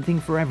 there's something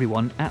for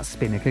everyone at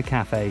Spinnaker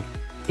Cafe.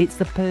 It's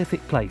the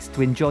perfect place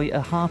to enjoy a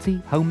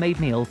hearty, homemade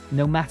meal,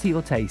 no matter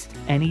your taste,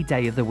 any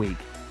day of the week.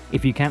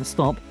 If you can't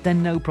stop,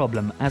 then no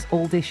problem, as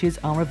all dishes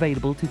are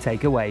available to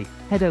take away.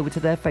 Head over to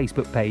their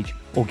Facebook page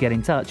or get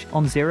in touch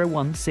on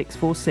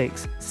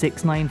 01646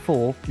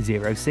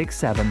 694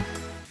 067.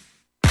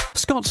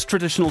 Scott's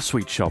Traditional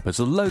Sweet Shop is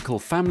a local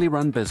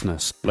family-run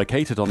business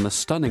located on the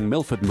stunning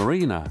Milford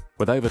Marina.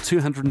 With over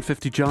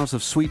 250 jars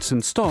of sweets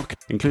in stock,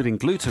 including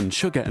gluten,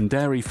 sugar and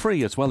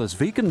dairy-free as well as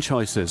vegan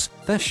choices,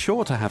 they're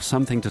sure to have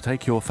something to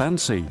take your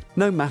fancy,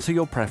 no matter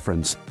your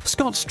preference.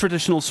 Scott's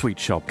Traditional Sweet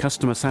Shop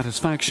customer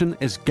satisfaction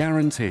is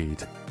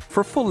guaranteed.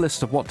 For a full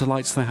list of what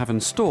delights they have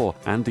in store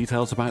and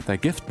details about their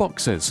gift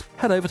boxes,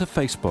 head over to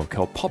Facebook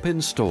or pop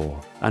in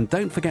store. And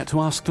don't forget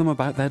to ask them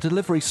about their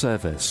delivery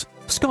service.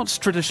 Scott's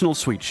Traditional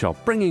Sweet Shop,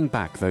 bringing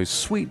back those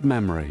sweet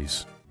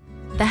memories.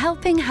 The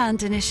Helping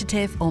Hand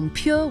Initiative on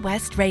Pure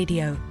West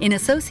Radio, in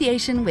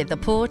association with the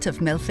Port of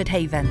Milford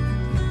Haven.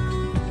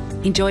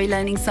 Enjoy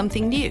learning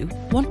something new?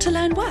 Want to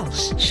learn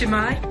Welsh?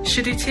 Shemai,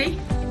 Shuduti?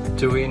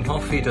 Dwi'n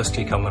hoffi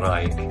dysgu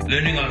Cymraeg.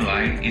 Learning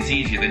online is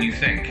easier than you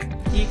think.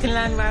 You can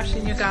learn Welsh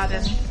in your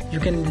garden. You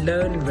can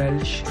learn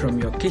Welsh from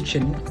your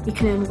kitchen. You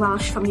can learn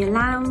Welsh from your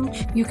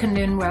lounge. You can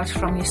learn Welsh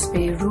from your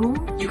spare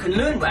room. You can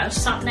learn Welsh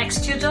sat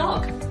next to your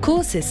dog.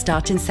 Courses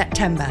start in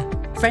September.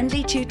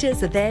 Friendly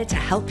tutors are there to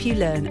help you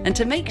learn and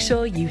to make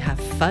sure you have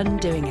fun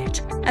doing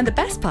it. And the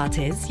best part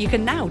is, you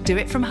can now do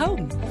it from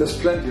home. There's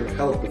plenty of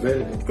help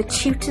available. The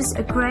tutors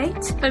are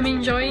great. I'm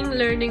enjoying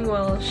learning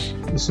Welsh.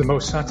 It's the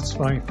most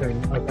satisfying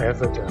thing I've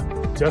ever done.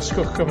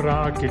 Dysgwch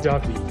Cymraeg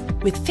gyda fi.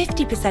 With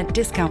 50%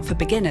 discount for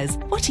beginners,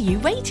 what are you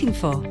waiting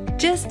for?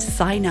 Just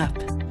sign up.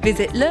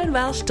 Visit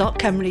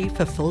learnwelsh.cymru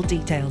for full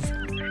details.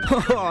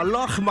 Oh,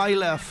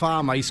 Lochmeyler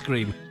Farm Ice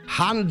Cream.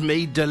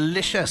 Handmade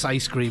delicious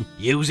ice cream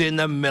using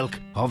the milk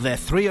of their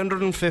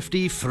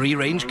 350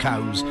 free-range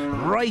cows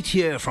right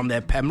here from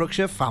their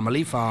Pembrokeshire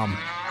family farm.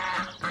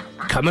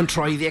 Come and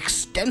try the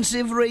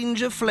extensive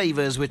range of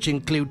flavours which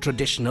include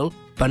traditional,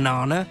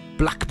 banana,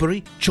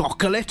 blackberry,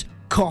 chocolate,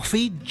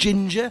 coffee,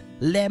 ginger,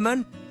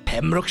 lemon,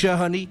 Pembrokeshire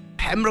honey,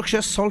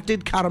 Pembrokeshire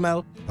salted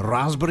caramel,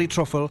 raspberry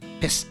truffle,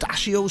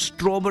 pistachio,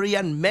 strawberry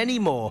and many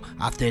more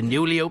at their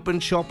newly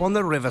opened shop on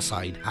the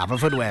Riverside,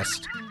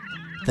 Haverfordwest.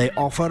 They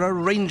offer a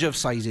range of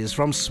sizes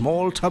from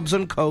small tubs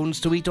and cones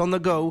to eat on the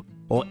go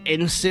or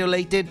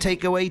insulated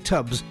takeaway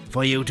tubs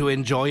for you to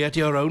enjoy at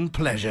your own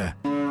pleasure.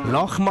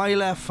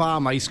 Lochmeyler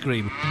Farm Ice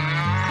Cream.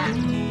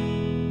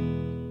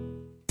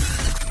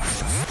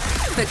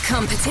 For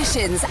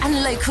competitions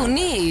and local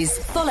news,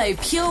 follow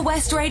Pure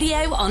West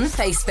Radio on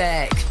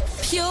Facebook.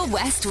 Pure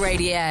West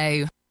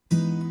Radio.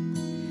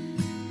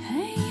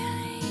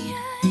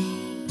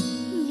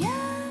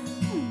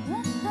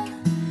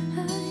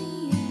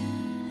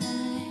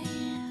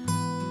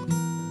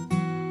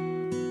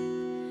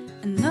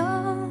 An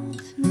old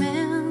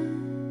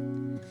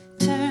man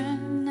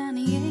turned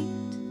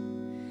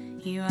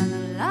 98. He won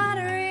the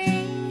lottery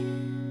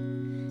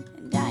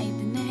and died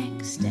the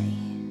next day.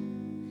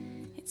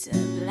 It's a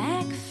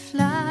black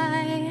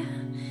fly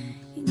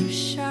in your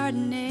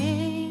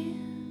Chardonnay.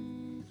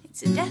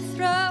 It's a death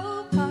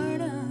row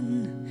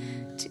pardon,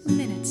 2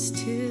 minutes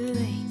too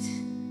late.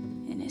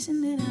 And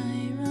isn't it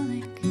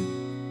ironic?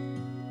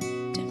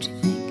 Don't you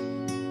think?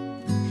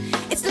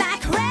 It's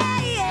like rain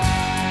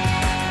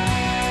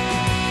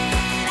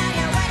on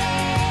your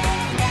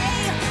wedding day.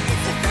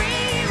 It's a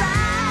free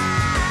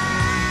ride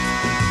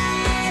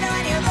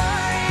when you've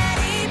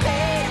already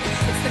paid.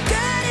 It's the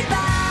good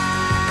advice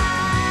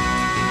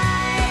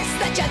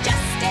that you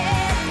just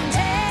didn't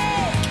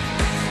take.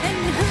 And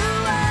who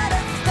would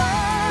have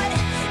thought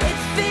it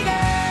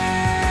figures?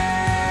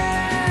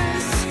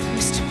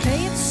 Mr.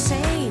 Play It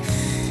Safe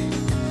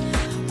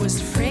was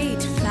afraid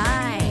to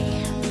fly.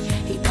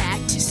 He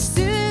packed his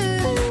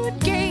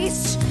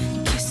suitcase,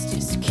 kissed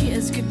his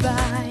kids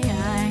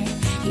goodbye.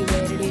 He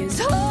waited his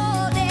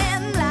whole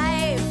damn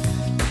life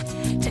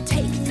to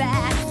take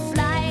that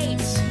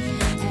flight.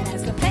 And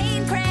as the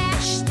plane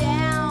crashed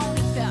down,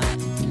 he thought,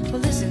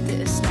 well, isn't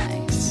this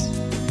nice?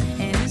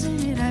 And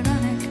isn't it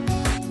ironic?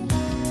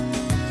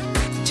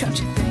 Don't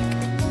you think?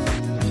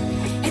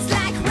 It's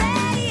like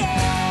rain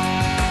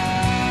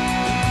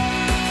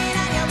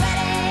on your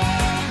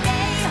wedding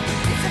day.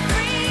 It's a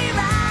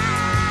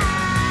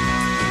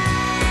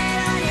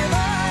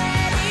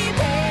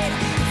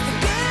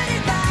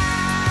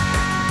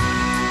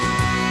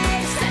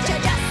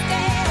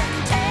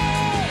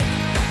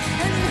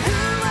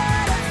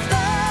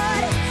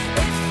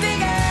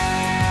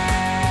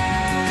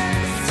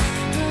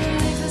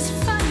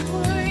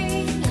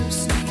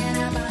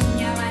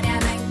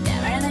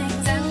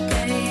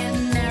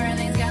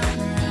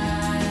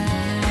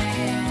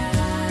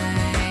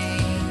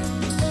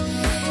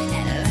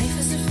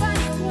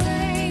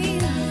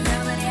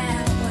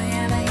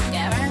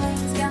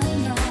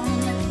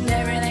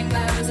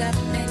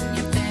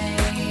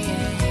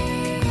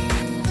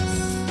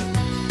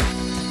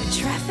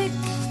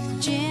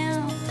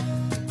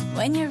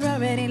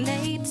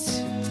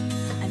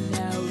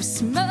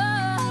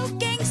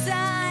smoking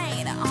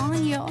sign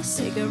on your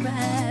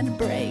cigarette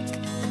break.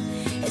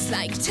 It's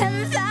like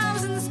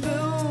 10,000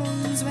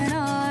 spoons when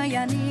all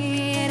you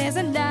need is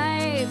a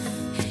knife.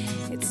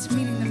 It's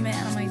meeting the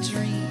man of my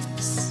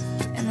dreams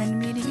and then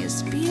meeting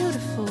his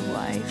beautiful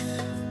wife.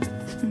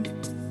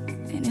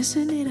 And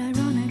isn't it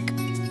ironic?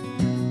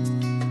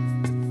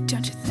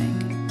 Don't you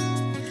think?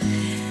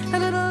 A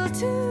little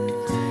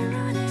too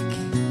ironic.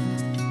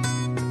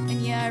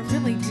 And yeah, I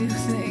really do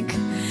think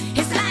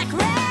it's like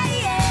rain.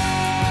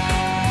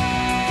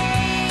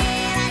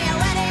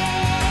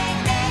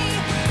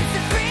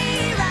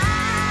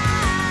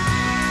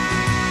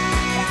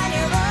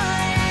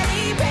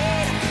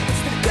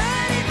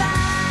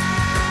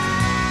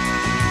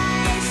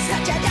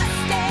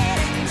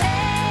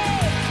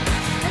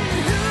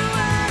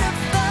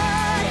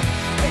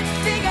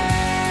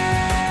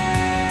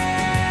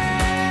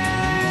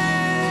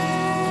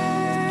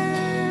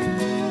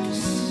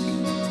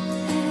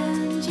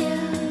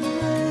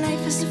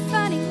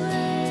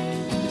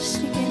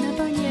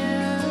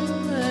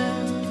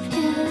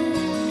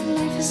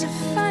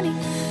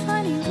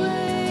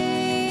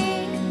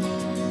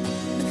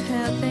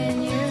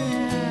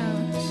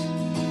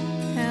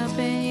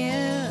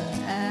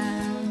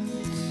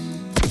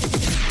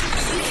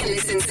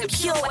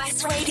 Pure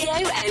West Radio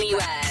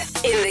anywhere.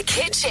 In the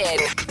kitchen,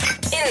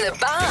 in the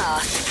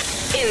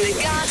bath, in the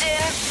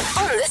garden,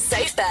 on the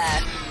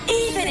sofa,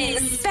 even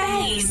in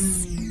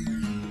space.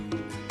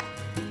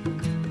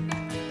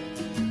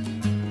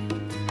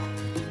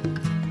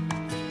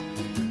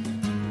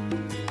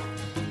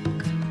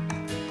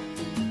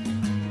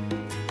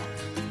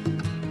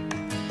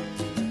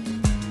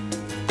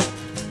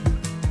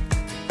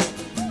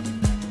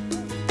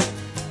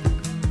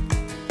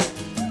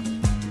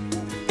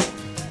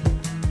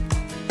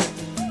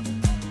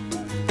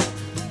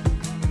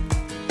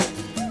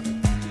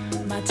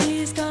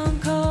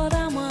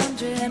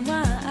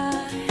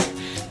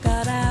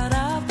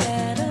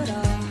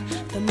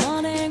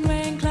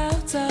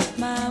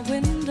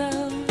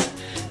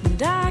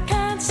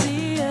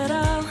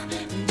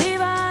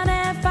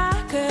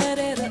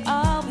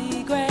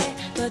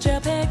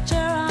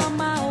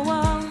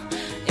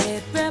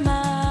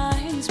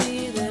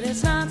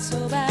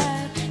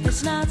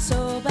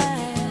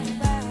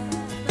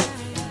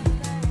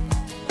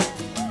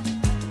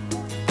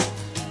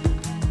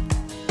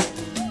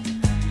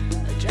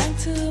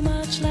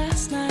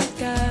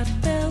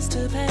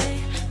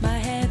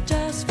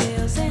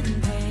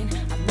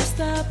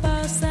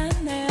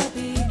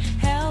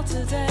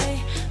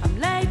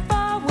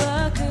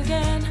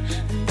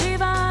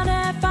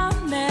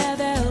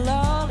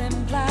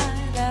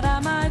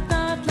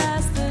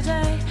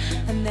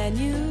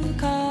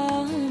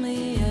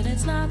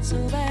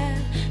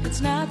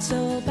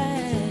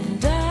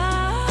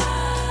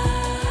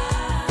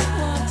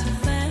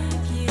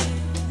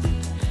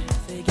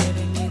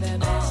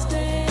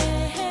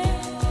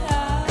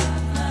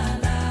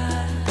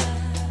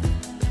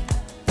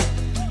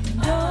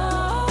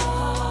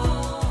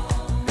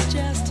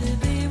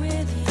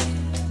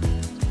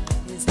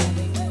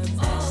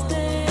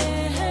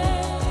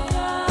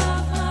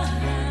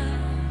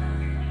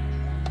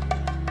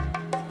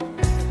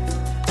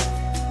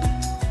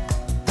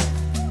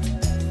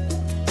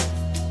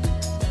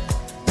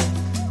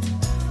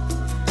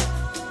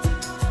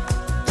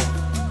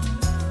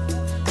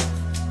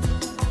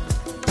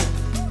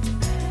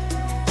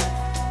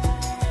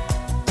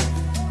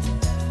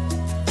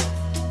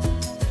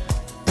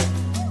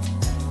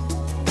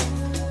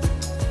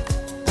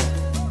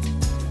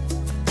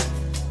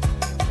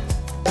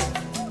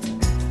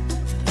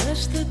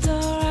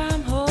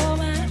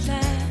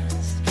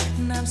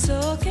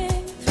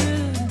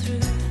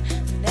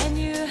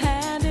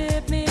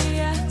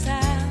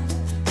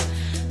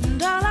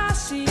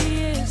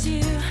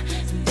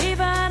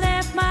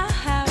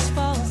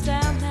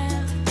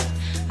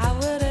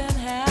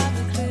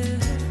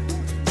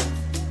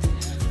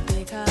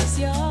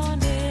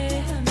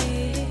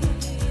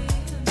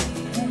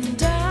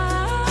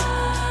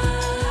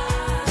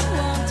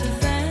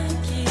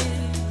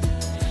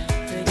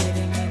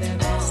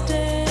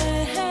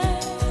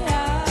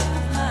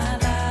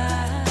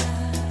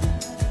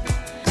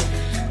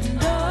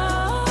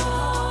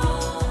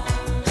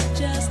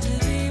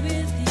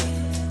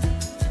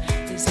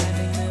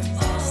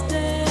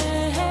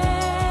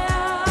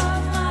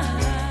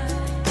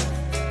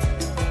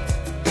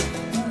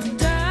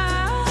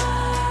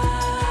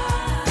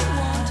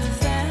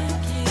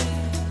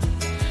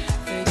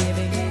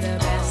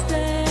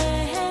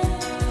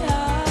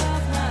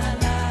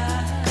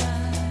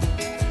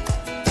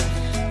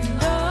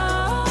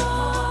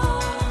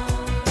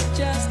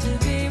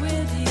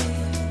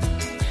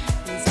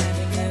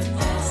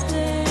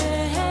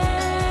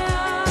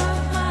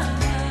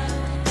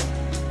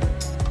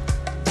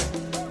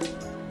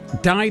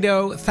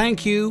 Dido,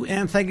 thank you,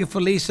 and thank you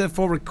for Lisa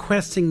for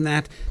requesting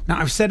that. Now,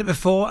 I've said it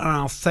before, and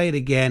I'll say it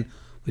again.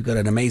 We've got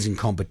an amazing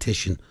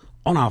competition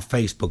on our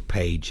Facebook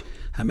page.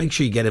 Make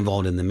sure you get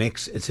involved in the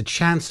mix. It's a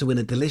chance to win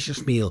a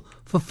delicious meal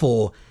for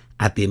 4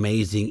 at the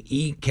amazing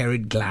E.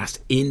 Kerrid Glass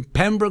in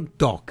Pembroke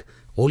Dock.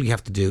 All you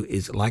have to do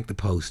is like the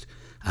post,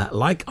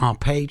 like our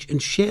page and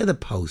share the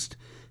post.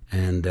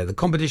 And the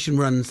competition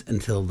runs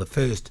until the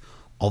 1st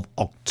of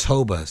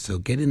October. So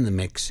get in the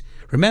mix.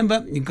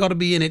 Remember, you've got to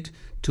be in it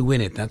to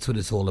win it. That's what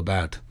it's all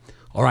about.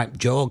 All right,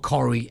 Joel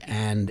Corey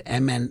and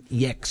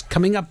MNEX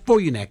coming up for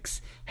you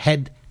next.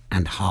 Head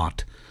and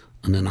Heart.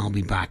 And then I'll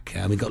be back.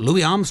 We got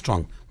Louis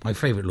Armstrong, my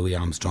favourite Louis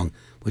Armstrong,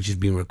 which has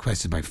been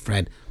requested by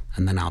Fred.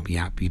 And then I'll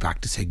be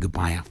back to say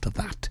goodbye after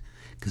that,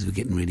 because we're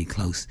getting really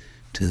close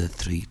to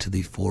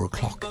the 4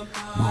 o'clock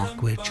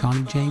mark, where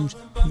Charlie James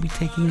will be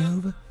taking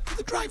over for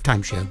the Drive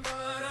Time Show. Don't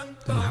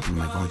know what happened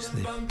to my voice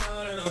there.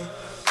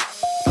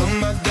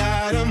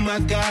 Oh my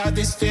God,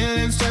 these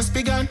feelings just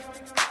begun.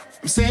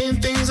 I'm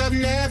saying things I've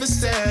never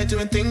said,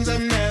 doing things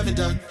I've never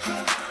done.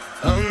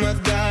 Oh my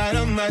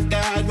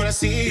God, when I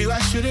see you I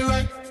should it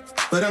right.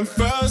 But I'm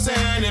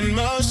frozen in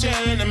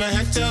motion and my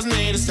head tells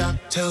me to stop.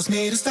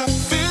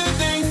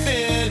 Feeling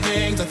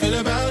feelings I feel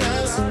about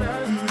us.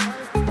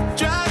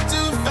 Try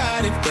to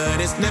fight it,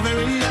 but it's never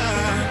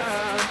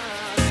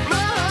enough. My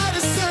heart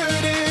is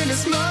hurting,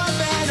 it's more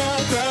than a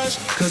crush.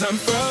 Cause I'm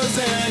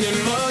frozen in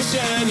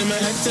motion and my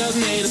head tells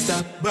me to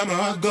stop. But my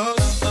heart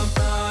goes.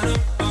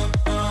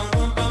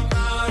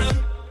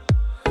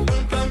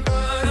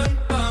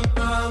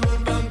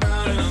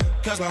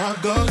 Cause my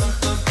heart goes.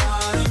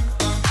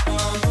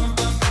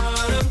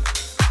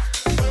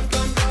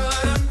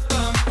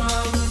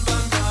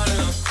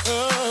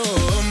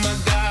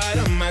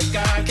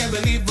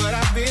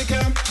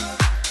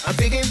 I'm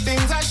thinking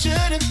things I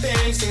shouldn't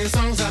think, singing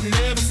songs I've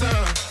never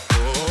sung.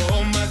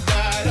 Oh my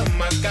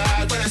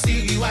God, when I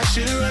see you I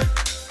should run.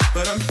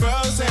 But I'm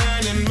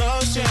frozen in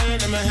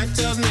motion and my head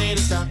tells me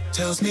to stop.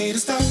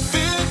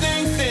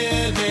 Feeling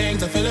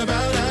feelings I feel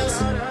about us.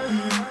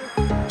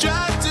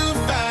 Try to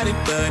fight it,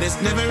 but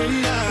it's never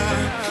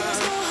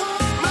enough.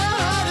 My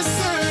heart is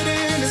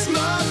hurting, it's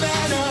more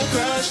than a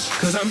crush.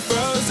 Cause I'm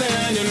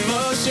frozen in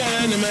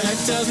motion and my head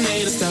tells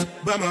me to stop.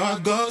 But my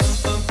heart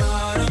goes.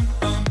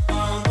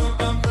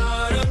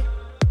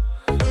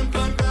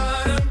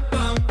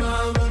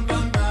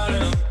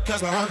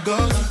 Cause my heart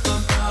goes.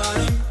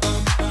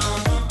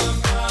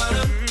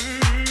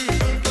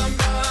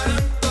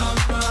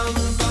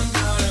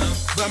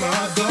 But my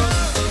heart goes.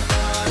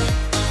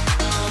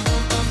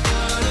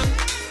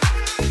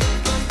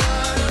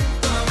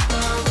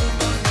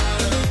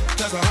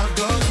 Cause my heart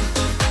goes.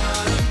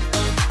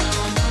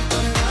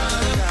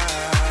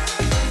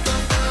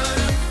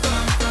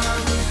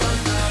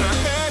 My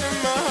head and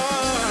my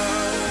heart.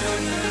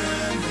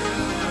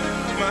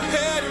 My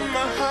head and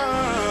my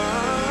heart.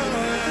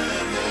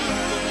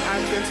 I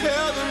can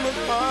tell them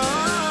apart.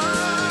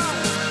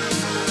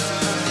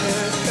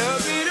 Can't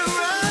help me to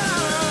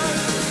run,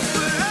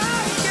 but I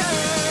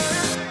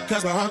can't.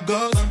 Cause my heart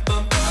goes.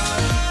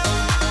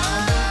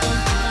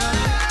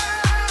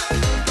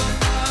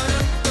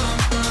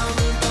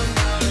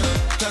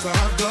 Cause my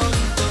heart goes.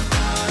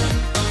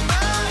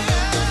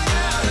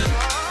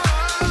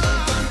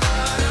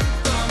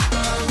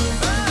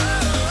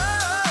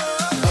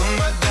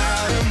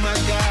 Oh my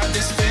God,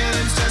 this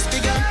feeling's just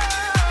begun.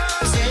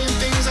 Saying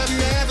things I've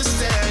never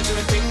said,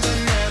 doing things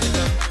I've never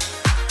done.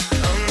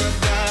 Oh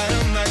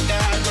my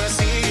God, when I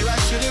see you I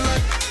should it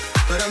right.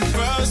 But I'm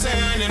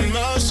frozen in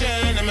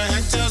motion and my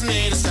head tells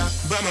me to stop.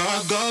 But my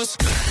heart goes.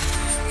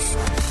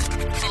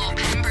 For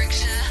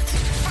Pembrokeshire,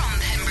 from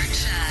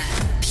Pembrokeshire,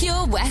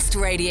 Pure West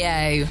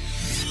Radio.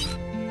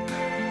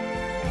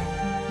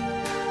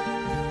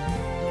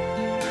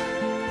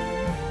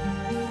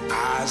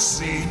 I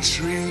see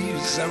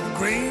trees of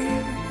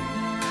green,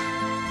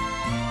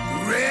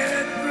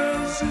 red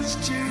roses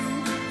too.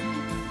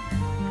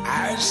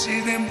 I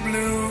see them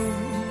bloom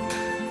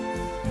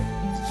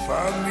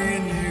for me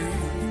and you.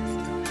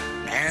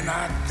 And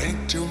I think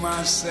to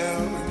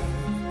myself,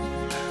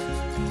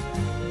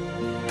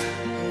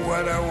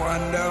 what a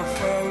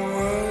wonderful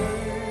world.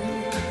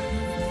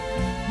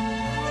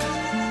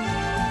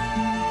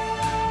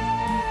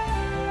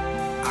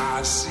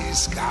 I see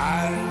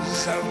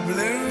skies of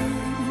blue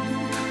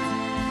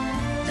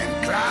and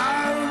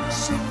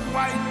clouds of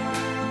white,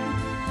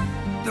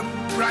 the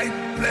bright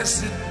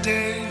blessed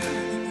day,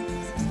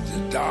 the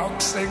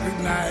dark sacred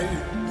night.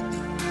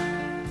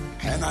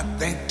 And I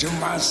think to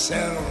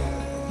myself,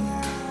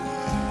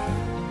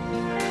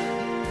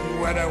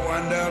 what a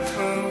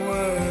wonderful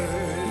world.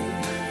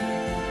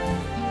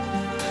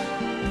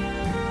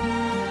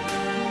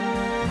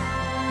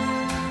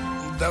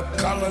 The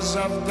colors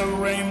of the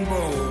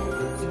rainbow,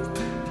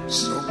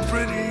 so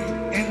pretty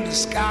in the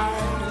sky,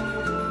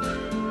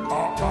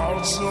 are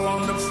also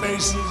on the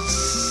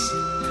faces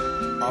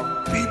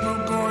of people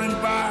going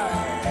by.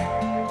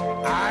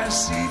 I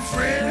see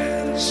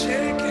friends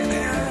shaking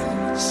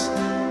hands,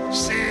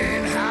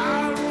 saying,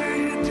 how do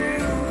you do?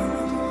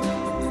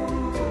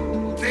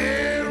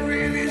 They're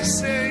really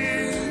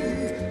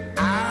saying,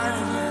 I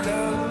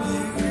love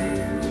you.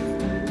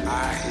 I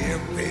hear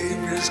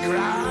babies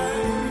cry,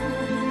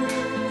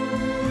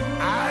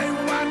 I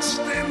watch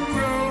them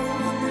grow.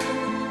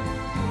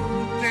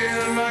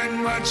 They're like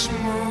much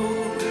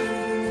more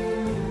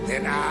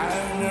than I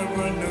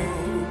never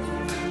knew.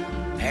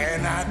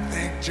 And I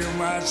think to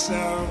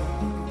myself,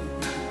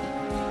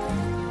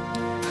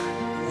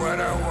 what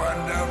a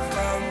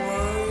wonderful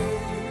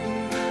world.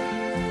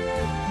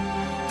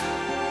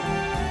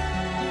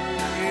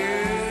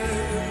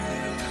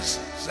 Yes,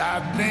 I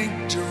think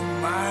to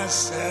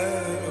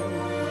myself,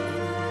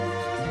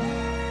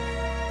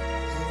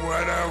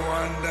 what a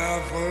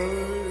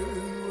wonderful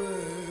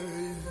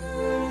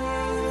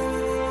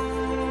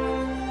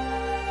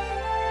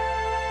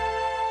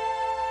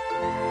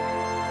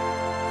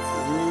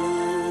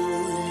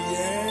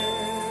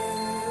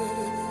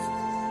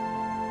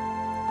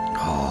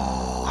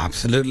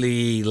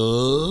Absolutely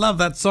love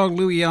that song,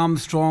 Louis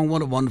Armstrong.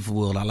 What a wonderful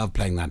world. I love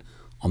playing that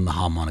on the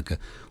harmonica.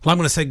 Well, I'm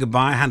going to say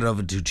goodbye. Hand it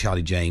over to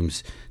Charlie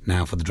James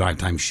now for the Drive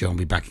Time Show. I'll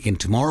be back again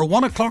tomorrow,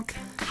 1 o'clock.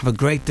 Have a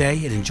great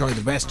day and enjoy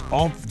the rest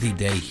of the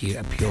day here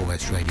at Pure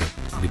West Radio.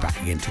 I'll be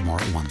back again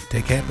tomorrow at 1.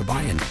 Take care.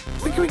 Bye-bye and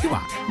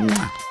wiki-wiki-wah. You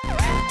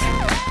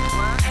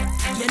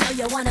know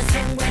you wanna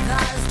sing with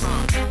us.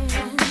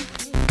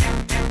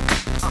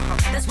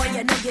 That's why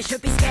you know you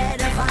should be scared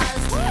of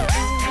us.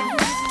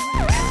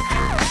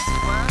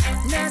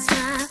 That's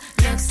my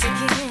looks to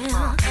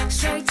kill.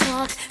 Straight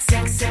talk,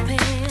 sex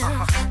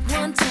appeal.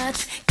 One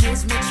touch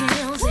gives me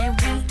chills, and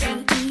we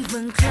ain't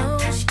even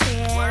close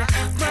yet.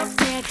 Rough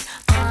neck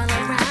all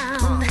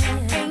around,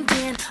 ain't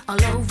been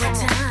all over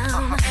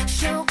town.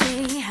 Show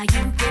me how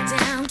you get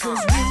down,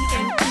 'cause we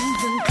ain't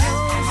even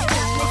close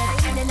yet.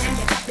 And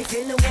you got me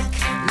feeling weak.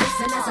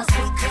 Listen as I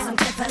speak, 'cause I'm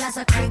careful as a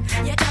creep.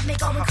 You got me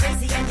going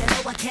crazy, and you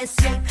know I can't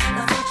sleep.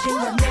 Now watching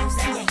your moves,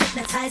 and you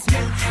hypnotize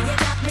me. You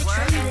got me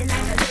trembling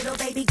like a little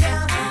baby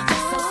girl.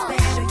 You're so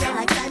special, you're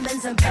like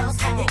diamonds and pearls.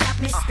 You got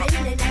me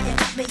spinning, and you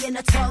got me in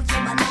a twirl.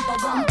 You're my number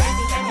one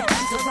baby, and you're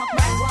time to rock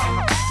my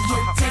world.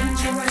 You're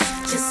dangerous,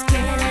 just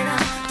get it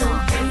up. The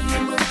way you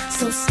move,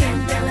 so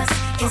scandalous.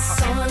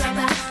 It's all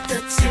about the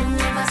two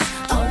of us.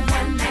 A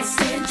one night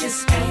stand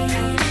just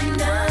ain't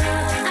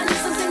enough. I need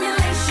some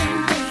stimulation,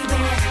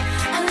 baby.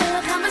 A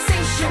little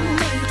conversation,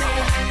 maybe.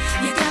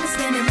 You got me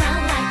standing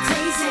around like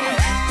crazy.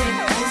 There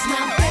goes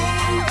my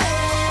baby.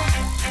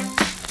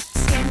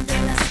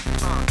 Scandalous,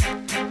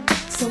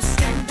 so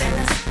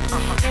scandalous.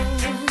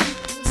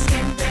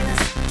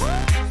 Scandalous,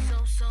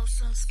 so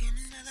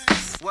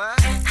scandalous. What?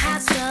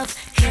 Hot stuff,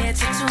 head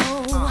to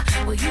toe.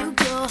 Where you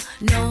go,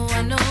 no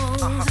one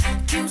knows.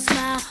 Cute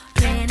smile,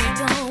 plenty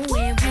dough,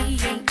 and we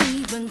ain't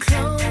even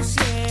close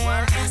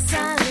yet.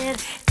 Solid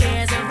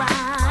as a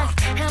rock.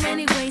 How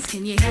many ways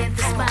can you hit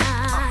the spot?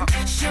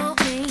 Show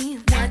me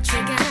what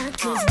you got,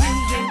 'cause we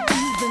ain't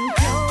even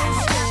close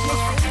yet.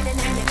 And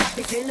you got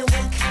me feeling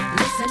weak.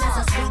 Listen as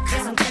I speak,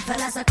 'cause I'm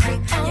careful as a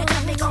creep. You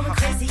got me going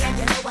crazy, and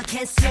you know I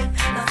can't sleep.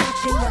 Now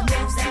watching your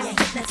moves, and you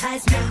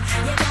hypnotize me.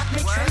 You got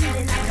me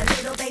trembling like a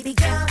little baby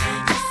girl.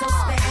 You're so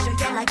special,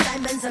 you're like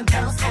diamonds and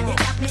pearls. You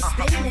got me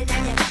spinning,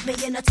 and you got me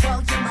in a twirl.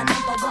 You're my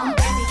number one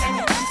baby, and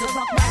you're time to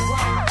rock my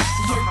world.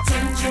 You're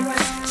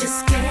dangerous, just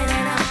get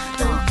it up.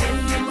 The way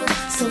you move,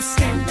 so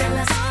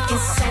scandalous.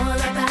 It's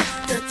all about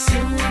the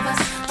two of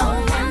us. A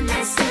one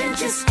night stand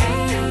just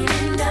ain't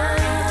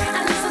enough. I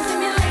need some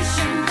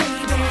stimulation,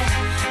 baby.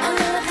 A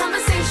little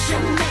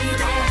conversation,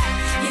 maybe.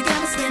 You got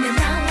me spinning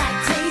round like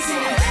crazy.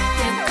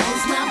 There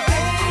goes my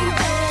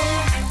baby.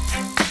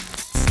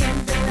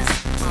 Scandalous,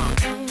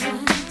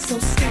 so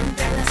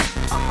scandalous.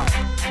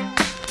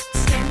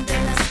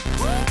 Scandalous,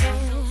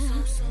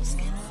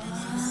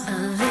 a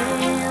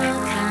little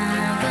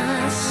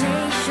conversation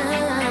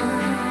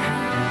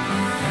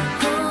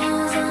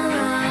goes a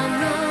long,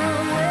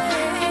 long way.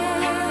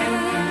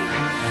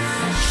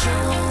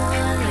 Show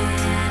a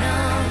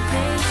little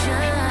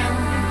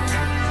patience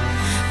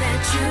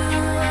that you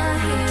are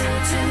here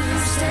to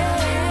stay.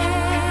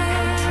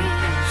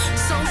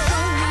 So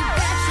show me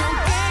that your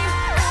game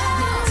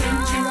you're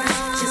dangerous,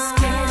 just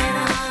get it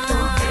up. The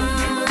way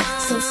you move,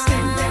 so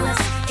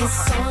scandalous.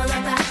 It's all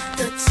about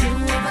the two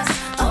of us.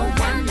 A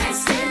one night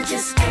stand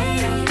just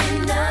ain't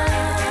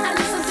enough. I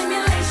need some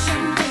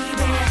stimulation,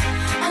 baby.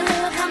 A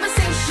little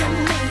conversation,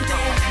 maybe.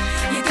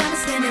 You got me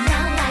standing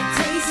around like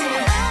crazy.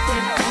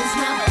 There goes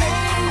my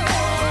baby.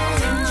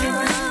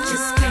 Dangerous,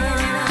 just get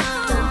it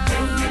up. The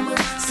way you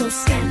move, so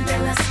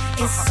scandalous.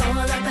 It's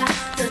all about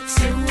the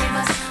two of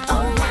us. A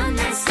one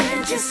night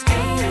stand just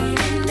ain't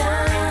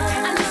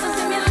enough. I need some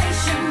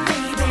stimulation,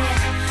 baby.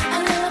 A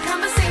little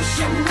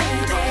conversation,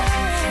 maybe.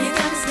 You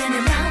got me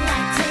standing around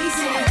like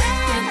crazy.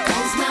 There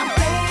goes my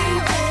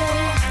baby.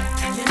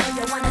 You know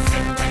you wanna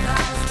sing with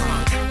us.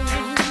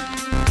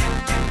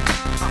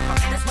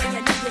 That's why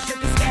you know you should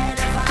be scared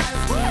of us.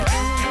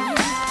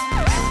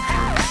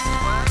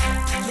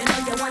 You know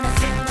you wanna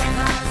sing with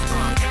us.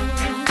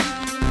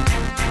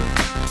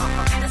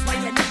 That's why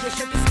you know you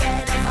should be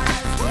scared of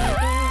us.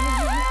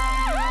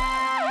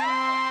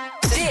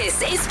 This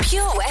is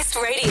Pure West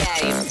Radio.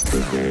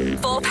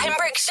 For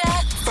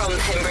Pembrokeshire, from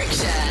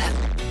Pembrokeshire.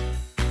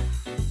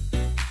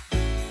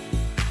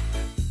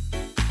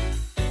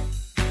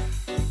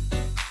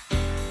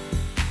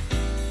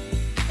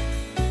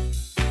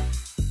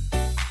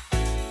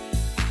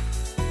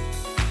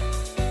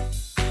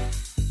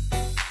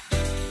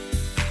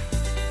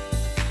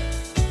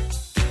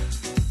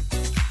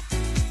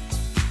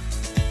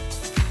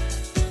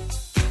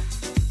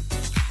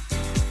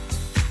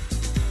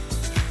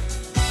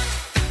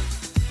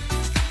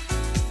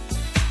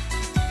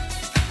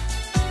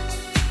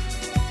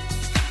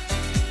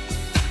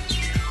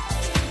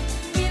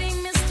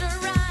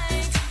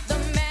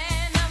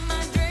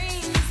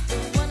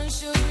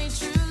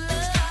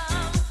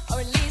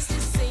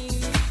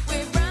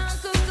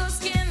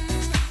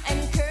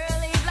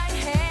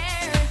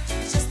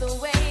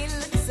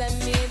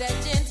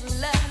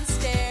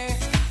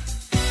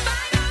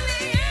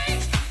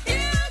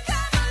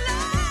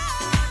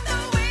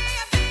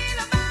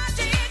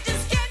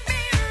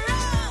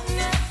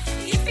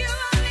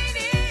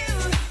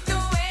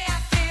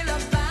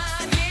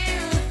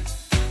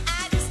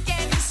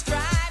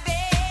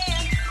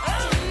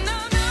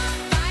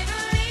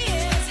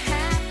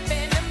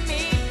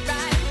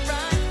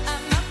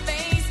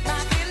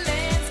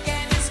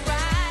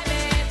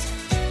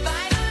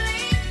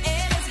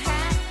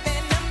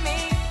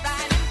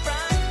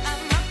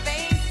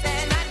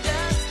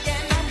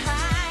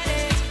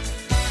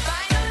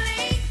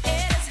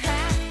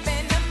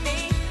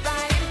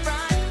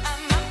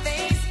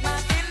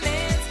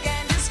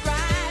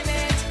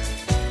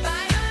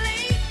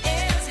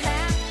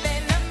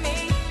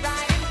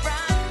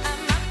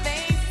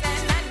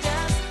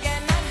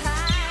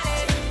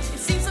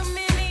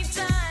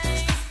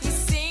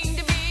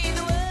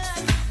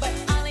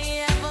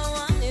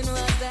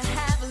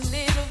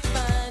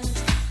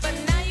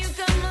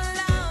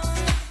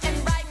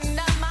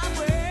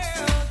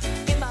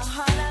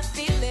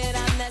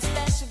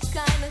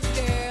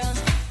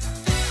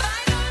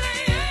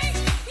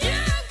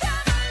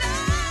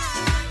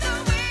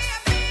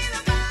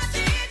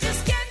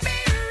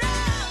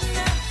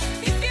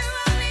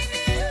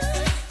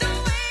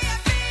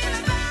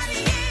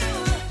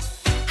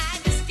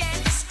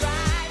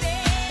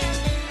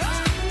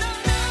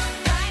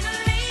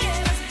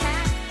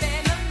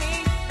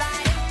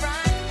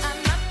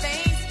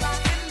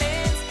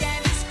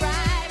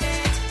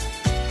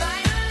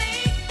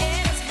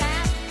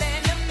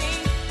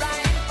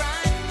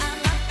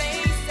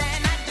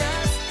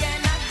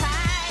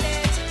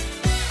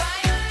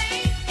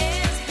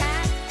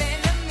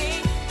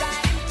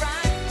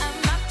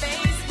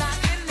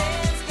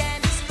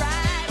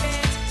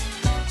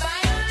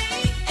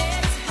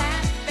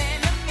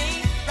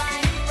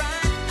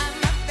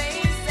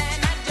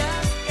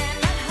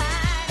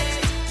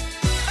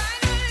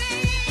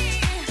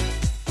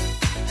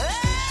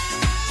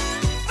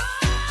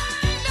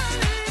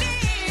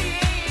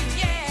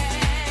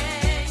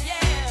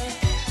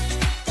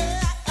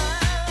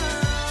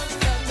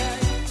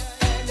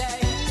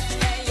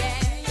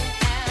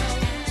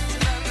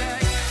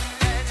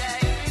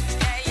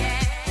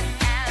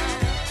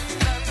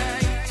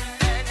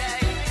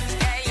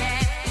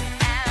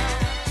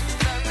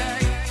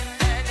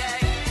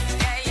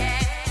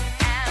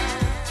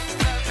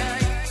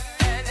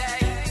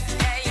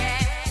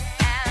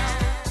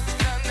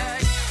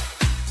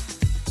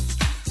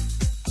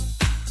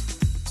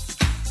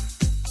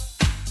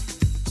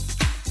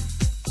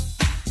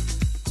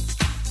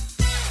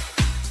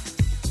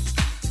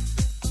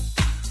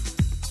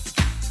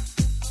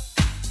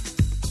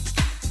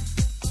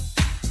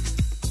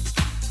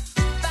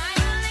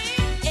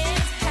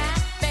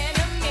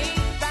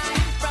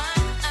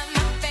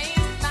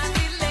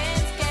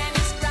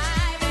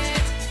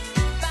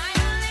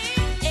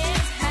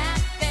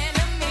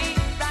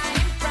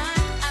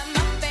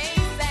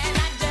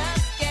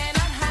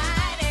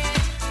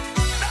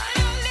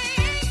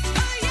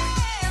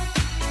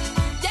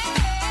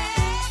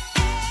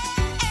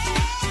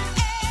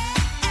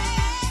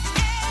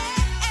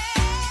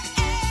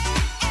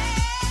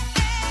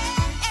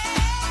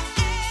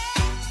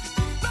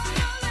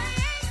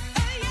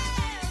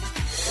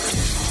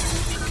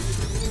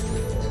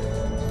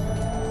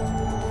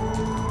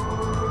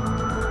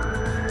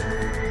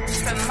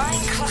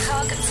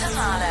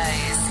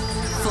 Marlows.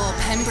 For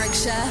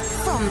Pembrokeshire,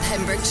 from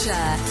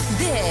Pembrokeshire,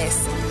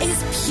 this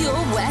is Pure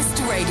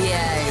West Radio.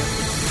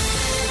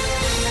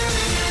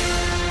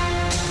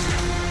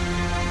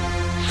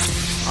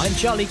 I'm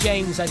Charlie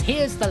James, and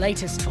here's the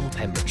latest for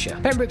Pembrokeshire.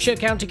 Pembrokeshire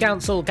County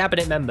Council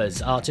Cabinet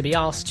members are to be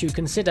asked to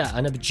consider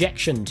an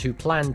objection to Plan